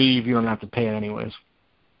 if they leave, you don't have to pay it anyways.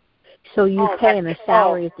 So you pay them a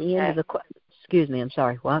salary at the end of the excuse me, I'm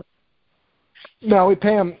sorry, what? No, we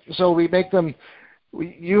pay them, so we make them,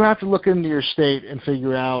 you have to look into your state and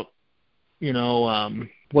figure out,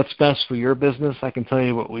 what's best for your business. I can tell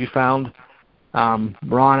you what we found.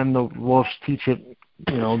 Ron and the Wolves teach it,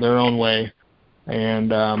 their own way. And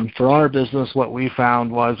for our business, what we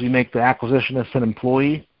found was we make the acquisitionist an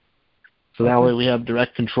employee, so that way we have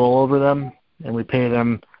direct control over them, and we pay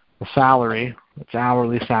them a salary. It's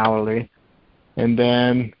hourly salary. And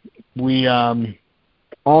then we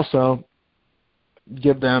also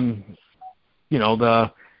give them,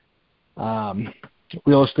 the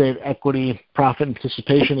real estate equity profit and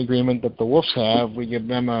participation agreement that the Wolves have. We give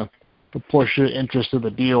them a proportionate interest of the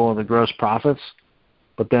deal of the gross profits.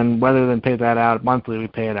 But then rather than pay that out monthly, we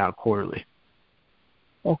pay it out quarterly.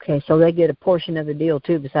 Okay, so they get a portion of the deal,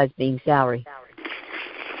 too, besides being salary.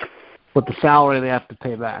 But the salary they have to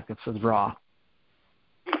pay back. It's a draw.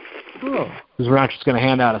 Oh. Because we're not just going to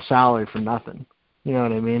hand out a salary for nothing. You know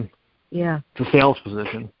what I mean? Yeah. It's a sales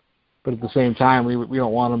position. But at the same time, we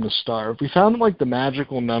don't want them to starve. We found, like, the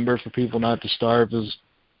magical number for people not to starve is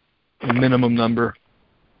the minimum number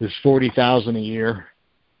is $40,000 a year.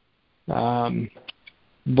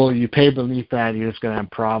 Well, you pay beneath that, you're just going to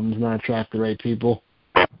have problems, not attract the right people.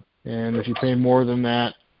 And if you pay more than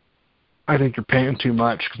that, I think you're paying too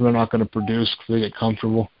much because they're not going to produce because they get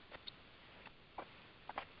comfortable.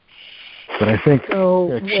 But I think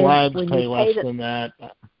Schlabs pay less than that.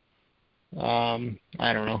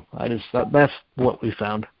 I don't know. That's what we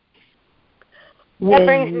found. That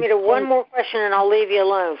brings me to one more question, and I'll leave you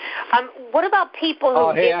alone. What about people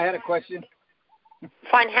who I had a question.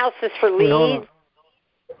 Find houses for leads?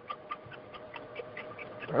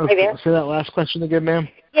 Say that last question again, ma'am.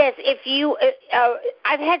 Yes, if you,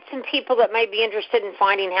 I've had some people that may be interested in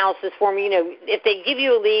finding houses for me. If they give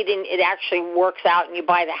you a lead and it actually works out and you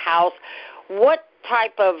buy the house, what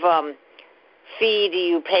type of fee do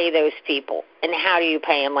you pay those people, and how do you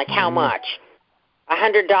pay them? Like how much?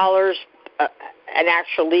 $100 an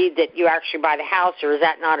actual lead that you actually buy the house, or is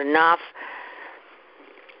that not enough?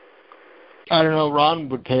 I don't know. Ron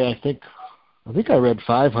would pay. I think I read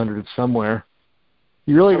 500 somewhere.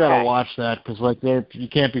 You really got to watch that because, you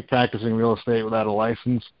can't be practicing real estate without a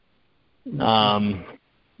license. You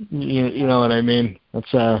know what I mean?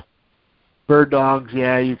 That's bird dogs.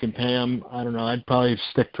 Yeah, you can pay them. I don't know. I'd probably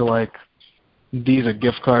stick to Visa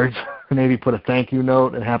gift cards. Maybe put a thank you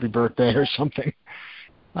note and happy birthday or something.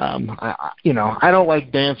 I don't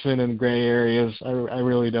like dancing in gray areas. I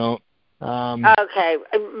really don't. Okay,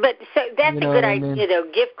 but so that's a good idea, though.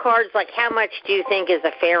 Gift cards. How much do you think is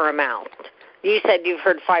a fair amount? You said you've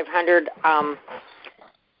heard 500.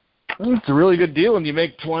 It's a really good deal when you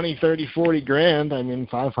make 20, 30, 40 grand. I mean,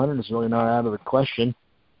 500 is really not out of the question.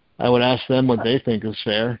 I would ask them what they think is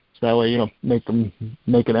fair. So that way you don't make an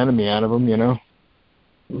enemy out of them, Okay,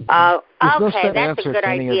 that's a good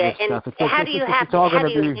idea. And how do you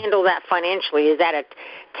handle that financially? Is that a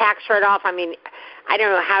tax write-off? I mean, I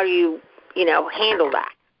don't know how you handle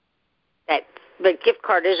that. But gift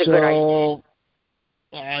card is a good idea.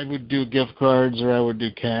 I would do gift cards or I would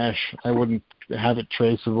do cash. I wouldn't have it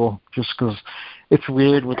traceable just because it's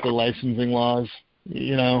weird with the licensing laws,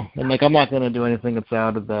 and I'm not going to do anything that's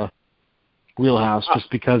out of the wheelhouse, just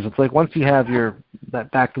because it's like once you have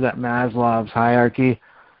back to that Maslow's hierarchy,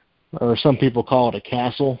 or some people call it a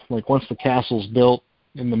castle. Like once the castle's built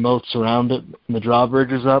and the moats around it and the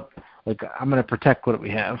drawbridge is up, like I'm going to protect what we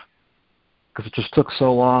have, because it just took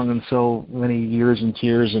so long and so many years and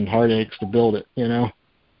tears and heartaches to build it,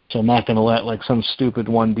 So I'm not going to let like some stupid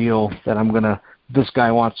one deal that this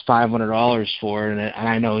guy wants $500 for, and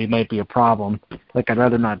I know he might be a problem. Like I'd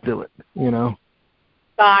rather not do it,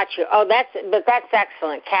 Gotcha. Oh, that's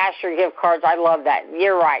excellent. Cash or gift cards, I love that.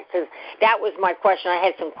 You're right, because that was my question. I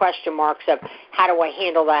had some question marks of how do I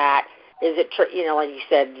handle that? Is it, like you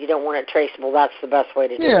said, you don't want it traceable. That's the best way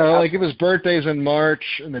to do it. Yeah, like if his birthday's in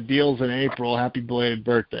March and the deal's in April, happy belated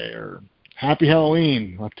birthday, or happy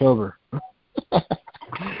Halloween, October.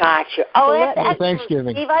 Gotcha. Oh, that's excellent.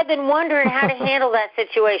 Thanksgiving. Steve, I've been wondering how to handle that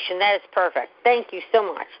situation. That is perfect. Thank you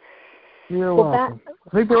so much. You're welcome.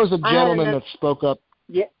 I think there was a gentleman that spoke up.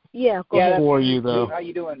 Yeah. Go ahead. For you, though. How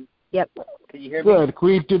you doing? Yep. Can you hear me? Good. Can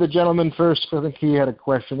we do the gentleman first? I think he had a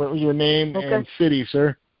question. What was your name and city,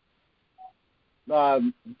 sir?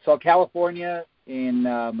 So California in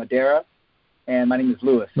Madera, and my name is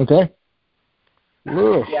Lewis. Okay.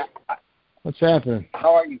 Lewis. Yeah. What's happening?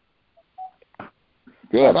 How are you?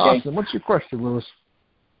 Good. Okay. Awesome. What's your question, Lewis?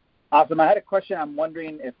 Awesome. I had a question. I'm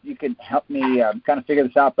wondering if you could help me kind of figure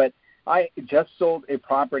this out. But I just sold a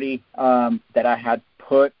property that I had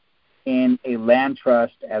put in a land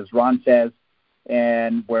trust, as Ron says,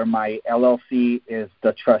 and where my LLC is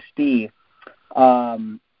the trustee.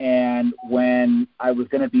 And when I was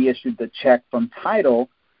going to be issued the check from title,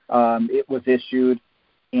 it was issued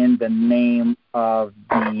in the name of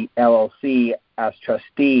the LLC as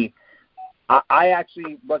trustee. I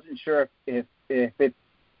actually wasn't sure if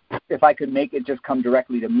I could make it just come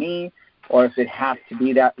directly to me, or if it has to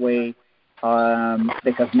be that way,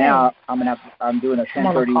 because now I'm doing a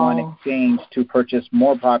 1031 exchange to purchase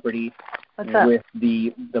more property with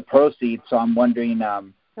the proceeds. So I'm wondering. I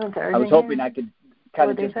was hoping I could kind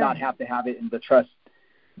of just not have to have it in the trust.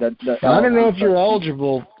 I don't know if you're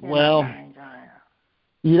eligible. Well,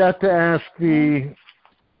 you'd have to ask the.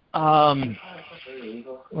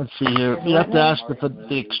 Let's see here. You have to ask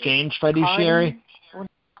the exchange fiduciary.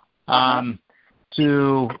 Let's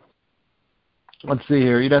see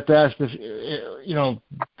here. You'd have to ask if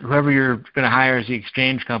whoever you're going to hire as the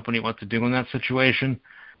exchange company what to do in that situation.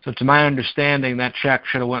 So to my understanding, that check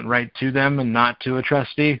should have went right to them and not to a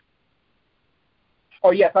trustee.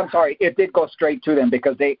 Oh yes, I'm sorry. It did go straight to them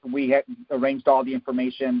because we had arranged all the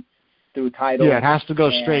information through title. Yeah, it has to go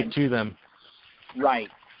straight to them. Right.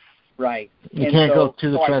 You can't go to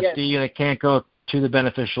the trustee, and it can't go to the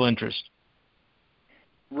beneficial interest.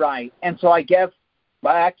 Right, and so I guess,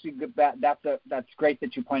 well, actually, that's great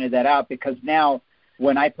that you pointed that out, because now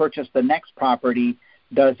when I purchase the next property,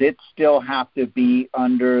 does it still have to be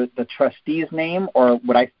under the trustee's name, or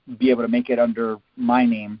would I be able to make it under my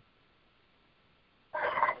name?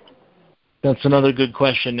 That's another good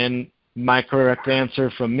question, and my correct answer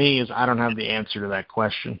from me is I don't have the answer to that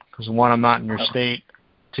question, because one, I'm not in your state.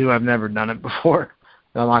 Two, I've never done it before.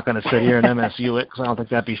 I'm not going to sit here and MSU it, because I don't think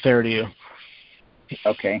that'd be fair to you.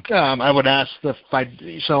 Okay. I would ask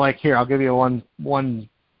I'll give you one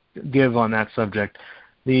give on that subject.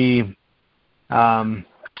 The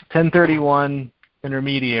 1031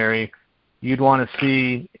 intermediary, you'd want to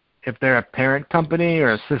see if they're a parent company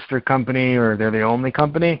or a sister company, or they're the only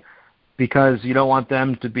company, because you don't want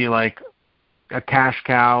them to be like a cash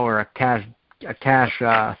cow or a cash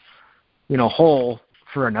hole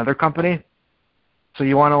for another company. So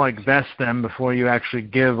you want to vest them before you actually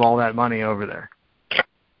give all that money over there.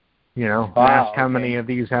 Ask how many of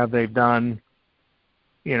these have they done.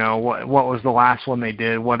 What was the last one they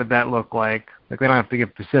did? What did that look like? They don't have to give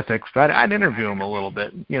specifics, but I'd interview them a little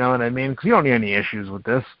bit. You know what I mean? Because you don't need any issues with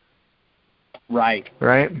this. Right.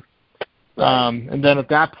 And then at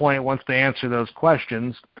that point, once they answer those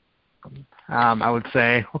questions, I would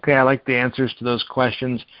say, okay, I like the answers to those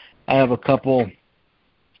questions. I have a couple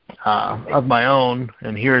of my own,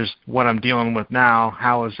 and here's what I'm dealing with now.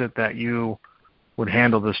 How is it that you would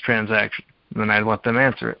handle this transaction? And then I'd let them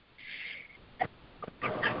answer it.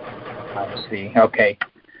 I see. Okay.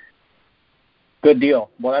 Good deal.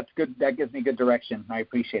 Well, that's good. That gives me good direction. I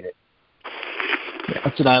appreciate it. Yeah,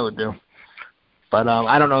 that's what I would do. But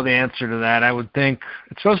I don't know the answer to that. I would think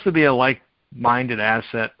it's supposed to be a like-minded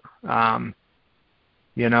asset. Right.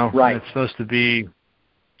 It's supposed to be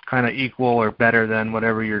kind of equal or better than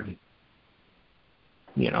whatever you're,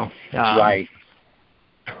 right.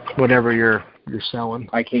 Whatever you're selling.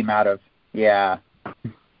 I came out of. Yeah.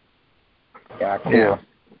 Yeah, cool. Yeah.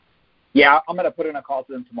 Yeah, I'm going to put in a call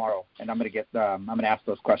to them tomorrow, and I'm going to get I'm going to ask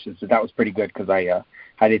those questions. So that was pretty good because I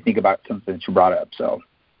didn't think about something that you brought up. So.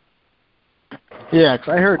 Yeah, 'cause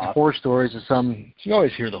I heard horror stories of some. You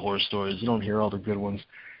always hear the horror stories. You don't hear all the good ones.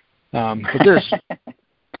 But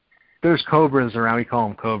there's cobras around. We call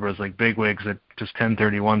them cobras, like bigwigs that just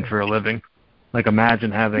 1031 for a living. Like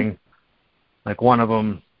imagine having, like one of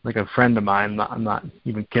them, like a friend of mine. I'm not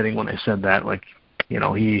even kidding when I said that. Like,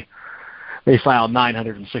 they filed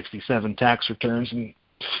 967 tax returns in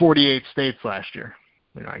 48 states last year.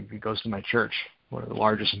 He goes to my church, one of the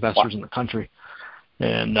largest investors in the country.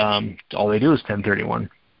 And all they do is 1031.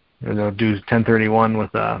 They'll do 1031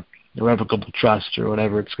 with a irrevocable trust or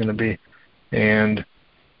whatever it's going to be. And,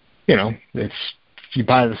 it's you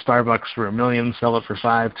buy the Starbucks for $1 million, sell it for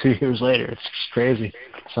 $5 million 2 years later. It's just crazy.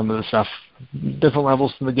 Some of the stuff, different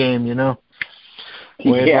levels to the game,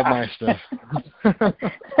 Way above my stuff.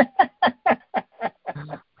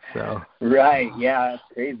 So. Right. Yeah, that's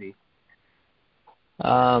crazy.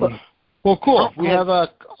 Well, cool. We have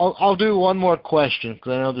I'll do one more question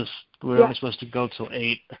because I know we're only supposed to go till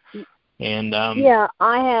 8. And yeah,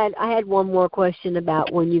 I had one more question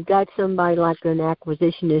about when you've got somebody like an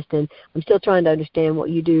acquisitionist, and I'm still trying to understand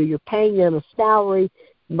what you do. You're paying them a salary,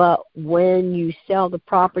 but when you sell the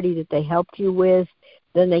property that they helped you with,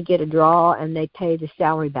 then they get a draw and they pay the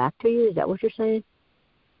salary back to you. Is that what you're saying?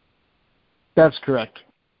 That's correct.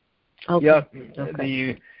 Okay. Yep.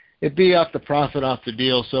 Okay. It'd be off the profit off the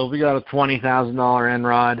deal. So if we got a $20,000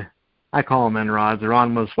 NROD, I call them NRODs.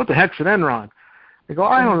 Ron was, what the heck's an NROD? They go,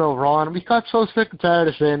 I don't know, Ron. We got so sick and tired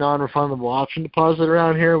of saying non-refundable option deposit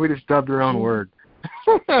around here, we just dubbed our own word.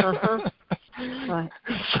 Right.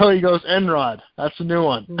 So he goes, NROD. That's a new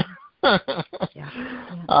one. So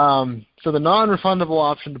the non-refundable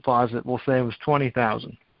option deposit, we'll say, was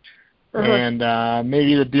 $20,000. And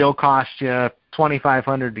maybe the deal cost you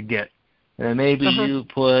 $2,500 to get. And maybe you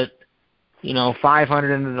put,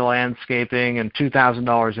 $500 into the landscaping and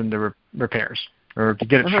 $2,000 into repairs or to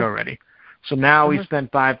get it show ready. So now we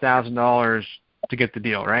spent $5,000 to get the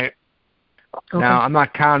deal, right? Okay. Now I'm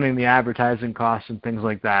not counting the advertising costs and things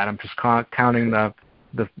like that. I'm just counting the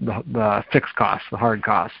fixed costs, the hard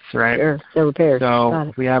costs, right? Sure, the repairs. So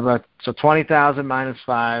if we have so 20,000 minus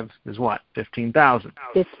 5 is what? 15,000.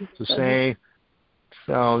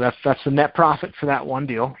 So that's the net profit for that one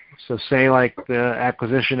deal. So say like the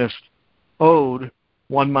acquisitionist owed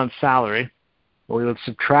 1 month's salary, well, we would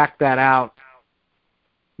subtract that out,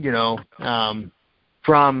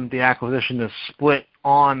 from the acquisitionist split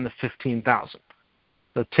on the 15,000.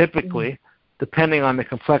 So typically, depending on the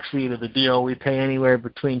complexity of the deal, we pay anywhere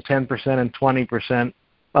between 10% and 20%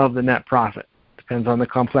 of the net profit. Depends on the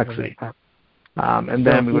complexity. And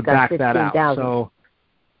then we would back that out. So,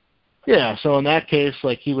 yeah, so in that case,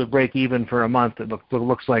 like he would break even for a month, it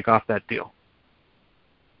looks like, off that deal.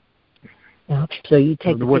 So you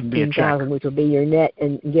take the 15,000, which will be your net,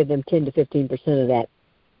 and give them 10 to 15% of that.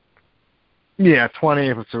 Yeah, 20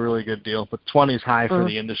 if it's a really good deal, but 20 is high for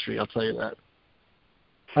the industry. I'll tell you that.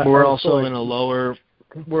 We're also in a lower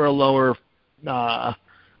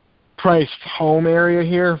priced home area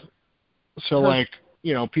here, so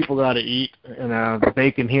people got to eat, and the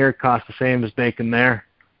bacon here costs the same as bacon there,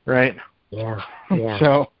 right? Yeah.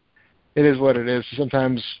 So it is what it is.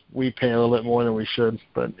 Sometimes we pay a little bit more than we should,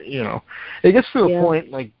 but it gets to a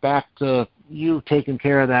point, like back to you taking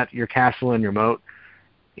care of your castle and your moat.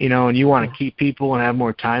 And you want to keep people and have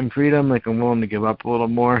more time freedom, like I'm willing to give up a little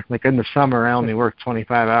more. Like in the summer, I only worked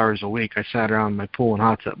 25 hours a week. I sat around my pool and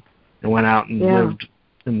hot tub and went out and lived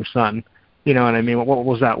in the sun. You know what I mean? What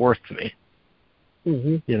was that worth to me?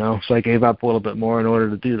 So I gave up a little bit more in order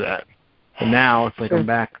to do that. And now it's like I'm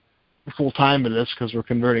back full-time in this because we're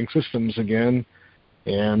converting systems again.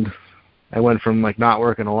 And I went from like not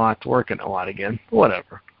working a lot to working a lot again.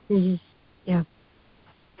 Whatever. Yeah.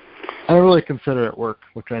 I don't really consider it work,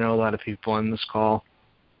 which I know a lot of people on this call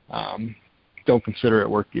don't consider it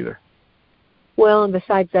work either. Well, and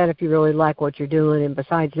besides that, if you really like what you're doing, and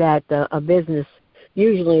besides that,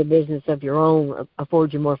 usually a business of your own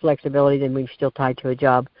affords you more flexibility than when you're still tied to a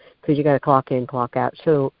job because you got to clock in, clock out.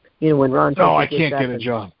 So, when Ron says I can't get a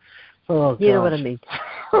job. Oh, you know what I mean.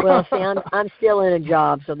 Well, see, I'm still in a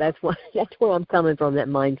job, so that's where I'm coming from, that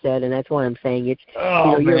mindset, and that's why I'm saying it's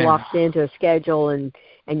you're locked into a schedule and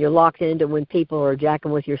you're locked into when people are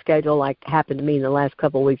jacking with your schedule, like happened to me in the last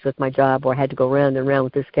couple of weeks with my job, where I had to go round and round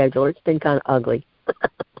with the schedule. It's been kind of ugly.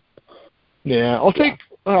 Yeah, we'll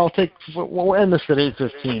end this at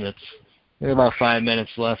 8:15. It's about 5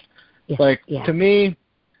 minutes left. To me,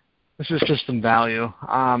 this is just some value.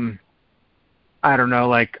 I don't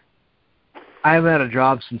know, I haven't had a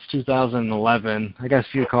job since 2011. I guess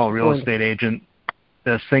you'd call a real estate agent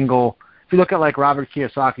the single. If you look at like Robert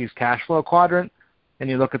Kiyosaki's cash flow quadrant, and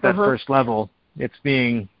you look at that first level, it's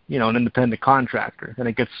being, an independent contractor. And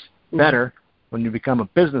it gets better when you become a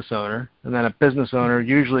business owner. And then a business owner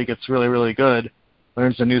usually gets really, really good,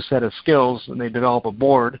 learns a new set of skills, and they develop a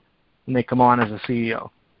board, and they come on as a CEO,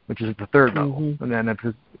 which is at the third level. And then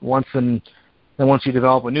once you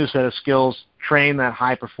develop a new set of skills, train that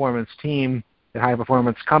high-performance team, that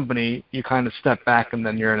high-performance company, you kind of step back, and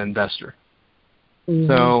then you're an investor.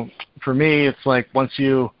 So for me, it's like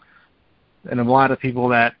and a lot of people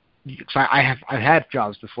that, I've had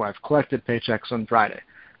jobs before. I've collected paychecks on Friday.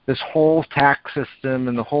 This whole tax system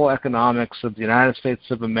and the whole economics of the United States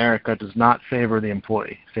of America does not favor the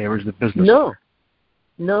employee. It favors the business owner.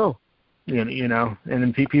 No. And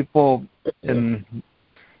then people, and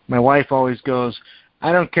my wife always goes,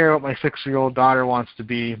 I don't care what my 6-year-old daughter wants to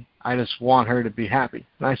be. I just want her to be happy.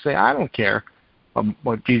 And I say, I don't care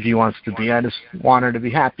what Gigi wants to be. I just want her to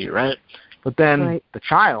be happy, right? But then the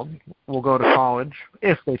child will go to college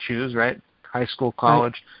if they choose, right? High school,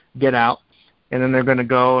 college, get out, and then they're going to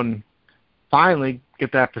go and finally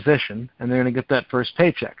get that position, and they're going to get that first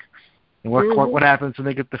paycheck. And what happens when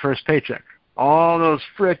they get the first paycheck? All those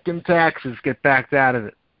frickin' taxes get backed out of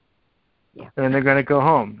it. Yeah. And then they're going to go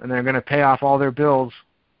home, and they're going to pay off all their bills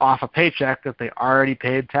off a paycheck that they already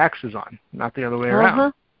paid taxes on, not the other way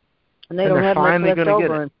around. And they don't have much left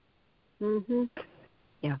over.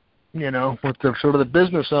 Yeah. With the sort of the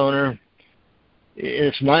business owner,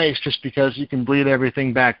 it's nice just because you can bleed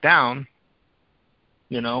everything back down,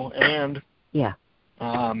 and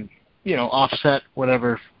offset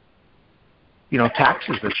whatever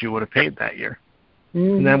taxes that you would have paid that year.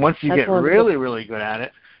 And then once you get really, really good at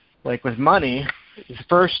it, like with money,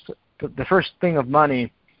 the first thing of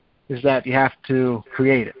money is that you have to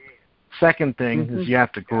create it. Second thing is you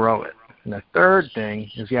have to grow it. And the third thing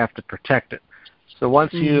is you have to protect it. So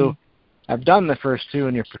once you have done the first two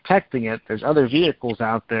and you're protecting it, there's other vehicles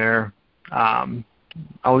out there.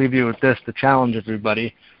 I'll leave you with this to challenge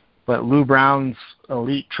everybody. But Lou Brown's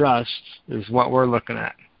Elite Trust is what we're looking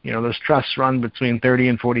at. Those trusts run between $30,000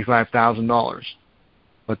 and $45,000.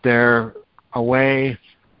 But they're a way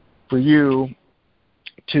for you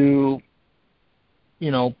to,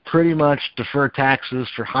 pretty much defer taxes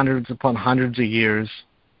for hundreds upon hundreds of years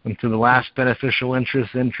until the last beneficial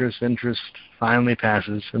interest finally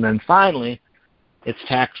passes. And then finally, it's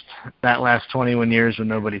taxed that last 21 years when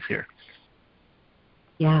nobody's here.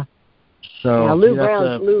 Yeah. So Lou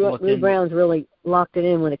Brown's really locked it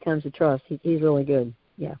in when it comes to trust. He's really good.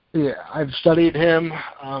 Yeah. Yeah, I've studied him.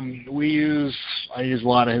 I use a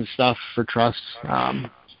lot of his stuff for trusts.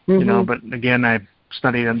 But again, I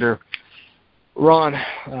studied under Ron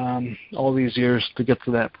all these years to get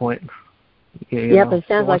to that point. But it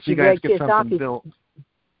sounds like you've read Kiyosaki.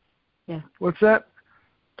 Yeah. What's that?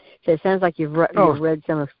 So it sounds like you've read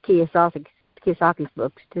some of Kiyosaki's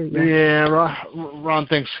books too. Yeah, Ron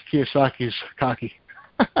thinks Kiyosaki's cocky.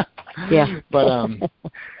 Yeah. But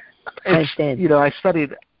I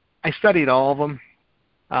studied all of them.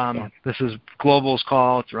 This is Global's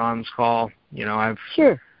call. It's Ron's call.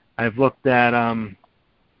 I've looked at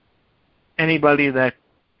anybody that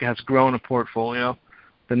has grown a portfolio.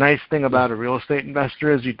 The nice thing about a real estate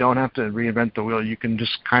investor is you don't have to reinvent the wheel. You can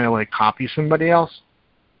just kind of like copy somebody else.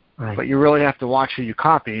 Right. But you really have to watch who you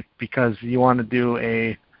copy because you want to do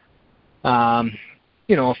a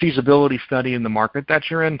feasibility study in the market that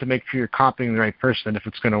you're in to make sure you're copying the right person if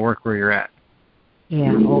it's going to work where you're at.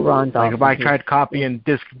 Yeah, Ron's like if I tried copying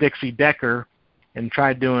Dixie Decker and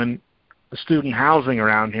tried doing student housing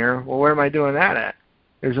around here, well, where am I doing that at?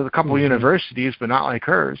 There's a couple universities, but not like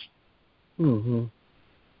hers.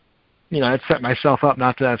 I'd set myself up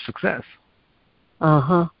not to have success.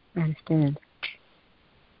 I understand.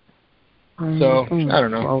 So I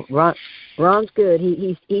don't know. Well, Ron's good.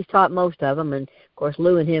 He's taught most of them, and of course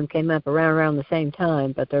Lou and him came up around the same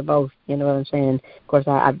time. But they're both, you know what I'm saying. Of course,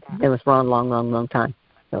 I've been with Ron long time.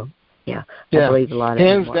 So I believe a lot of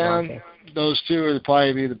hands down. Those two would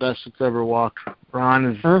probably be the best that's ever walked.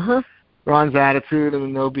 Ron's attitude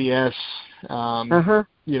and no BS.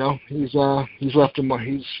 He's left a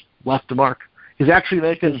mark. He's actually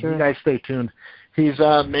making. You guys stay tuned. He's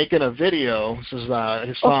making a video. This is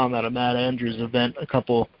his song at a Matt Andrews event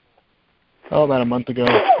about a month ago.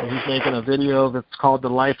 He's making a video that's called "The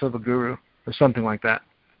Life of a Guru" or something like that.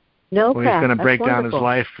 Where he's going to break down his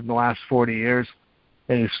life from the last 40 years,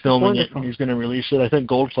 and he's filming it, and he's going to release it. I think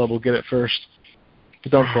Gold Club will get it first.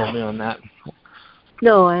 But don't quote me on that.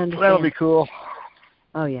 No, I understand. That'll be cool.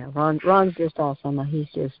 Oh yeah, Ron's just awesome. He's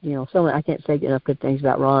just, I can't say enough good things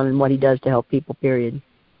about Ron and what he does to help people. Period.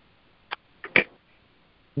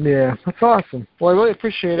 Yeah, that's awesome. Well, I really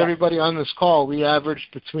appreciate everybody on this call. We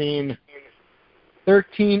averaged between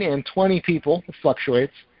 13 and 20 people. It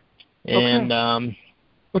fluctuates, and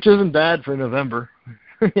which isn't bad for November.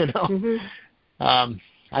 Mm-hmm.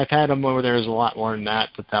 I've had them where there was a lot more than that,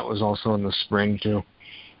 but that was also in the spring too.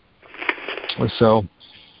 So,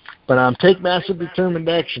 but take massive determined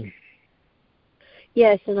action.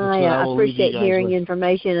 Yes, and I I appreciate hearing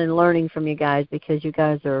information and learning from you guys, because you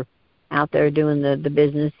guys are out there doing the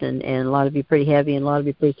business, and a lot of you pretty heavy and a lot of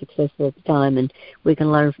you pretty successful at the time, and we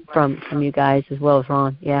can learn from you guys as well as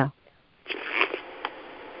Ron. Yeah.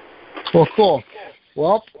 Well, cool.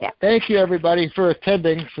 Well, thank you everybody for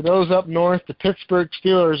attending. For those up north, the Pittsburgh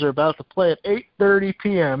Steelers are about to play at 8:30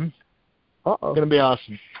 p.m. It's going to be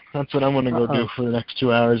awesome. That's what I'm going to go do for the next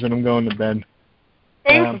 2 hours, and I'm going to bed.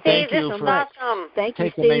 Thanks, Steve. Thank this you is for awesome. Thank you,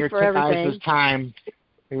 taking Steve, for everything. guys' time.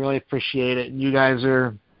 We really appreciate it. You guys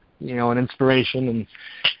are, an inspiration, and you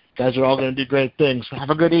guys are all going to do great things. Have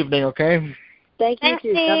a good evening, okay? Thank you, Thanks,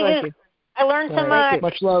 too. God bless you. I learned so much.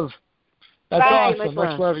 Much love. That's Bye. awesome.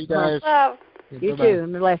 Much love, you guys. Love. You too,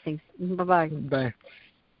 and blessings. Bye-bye. Bye.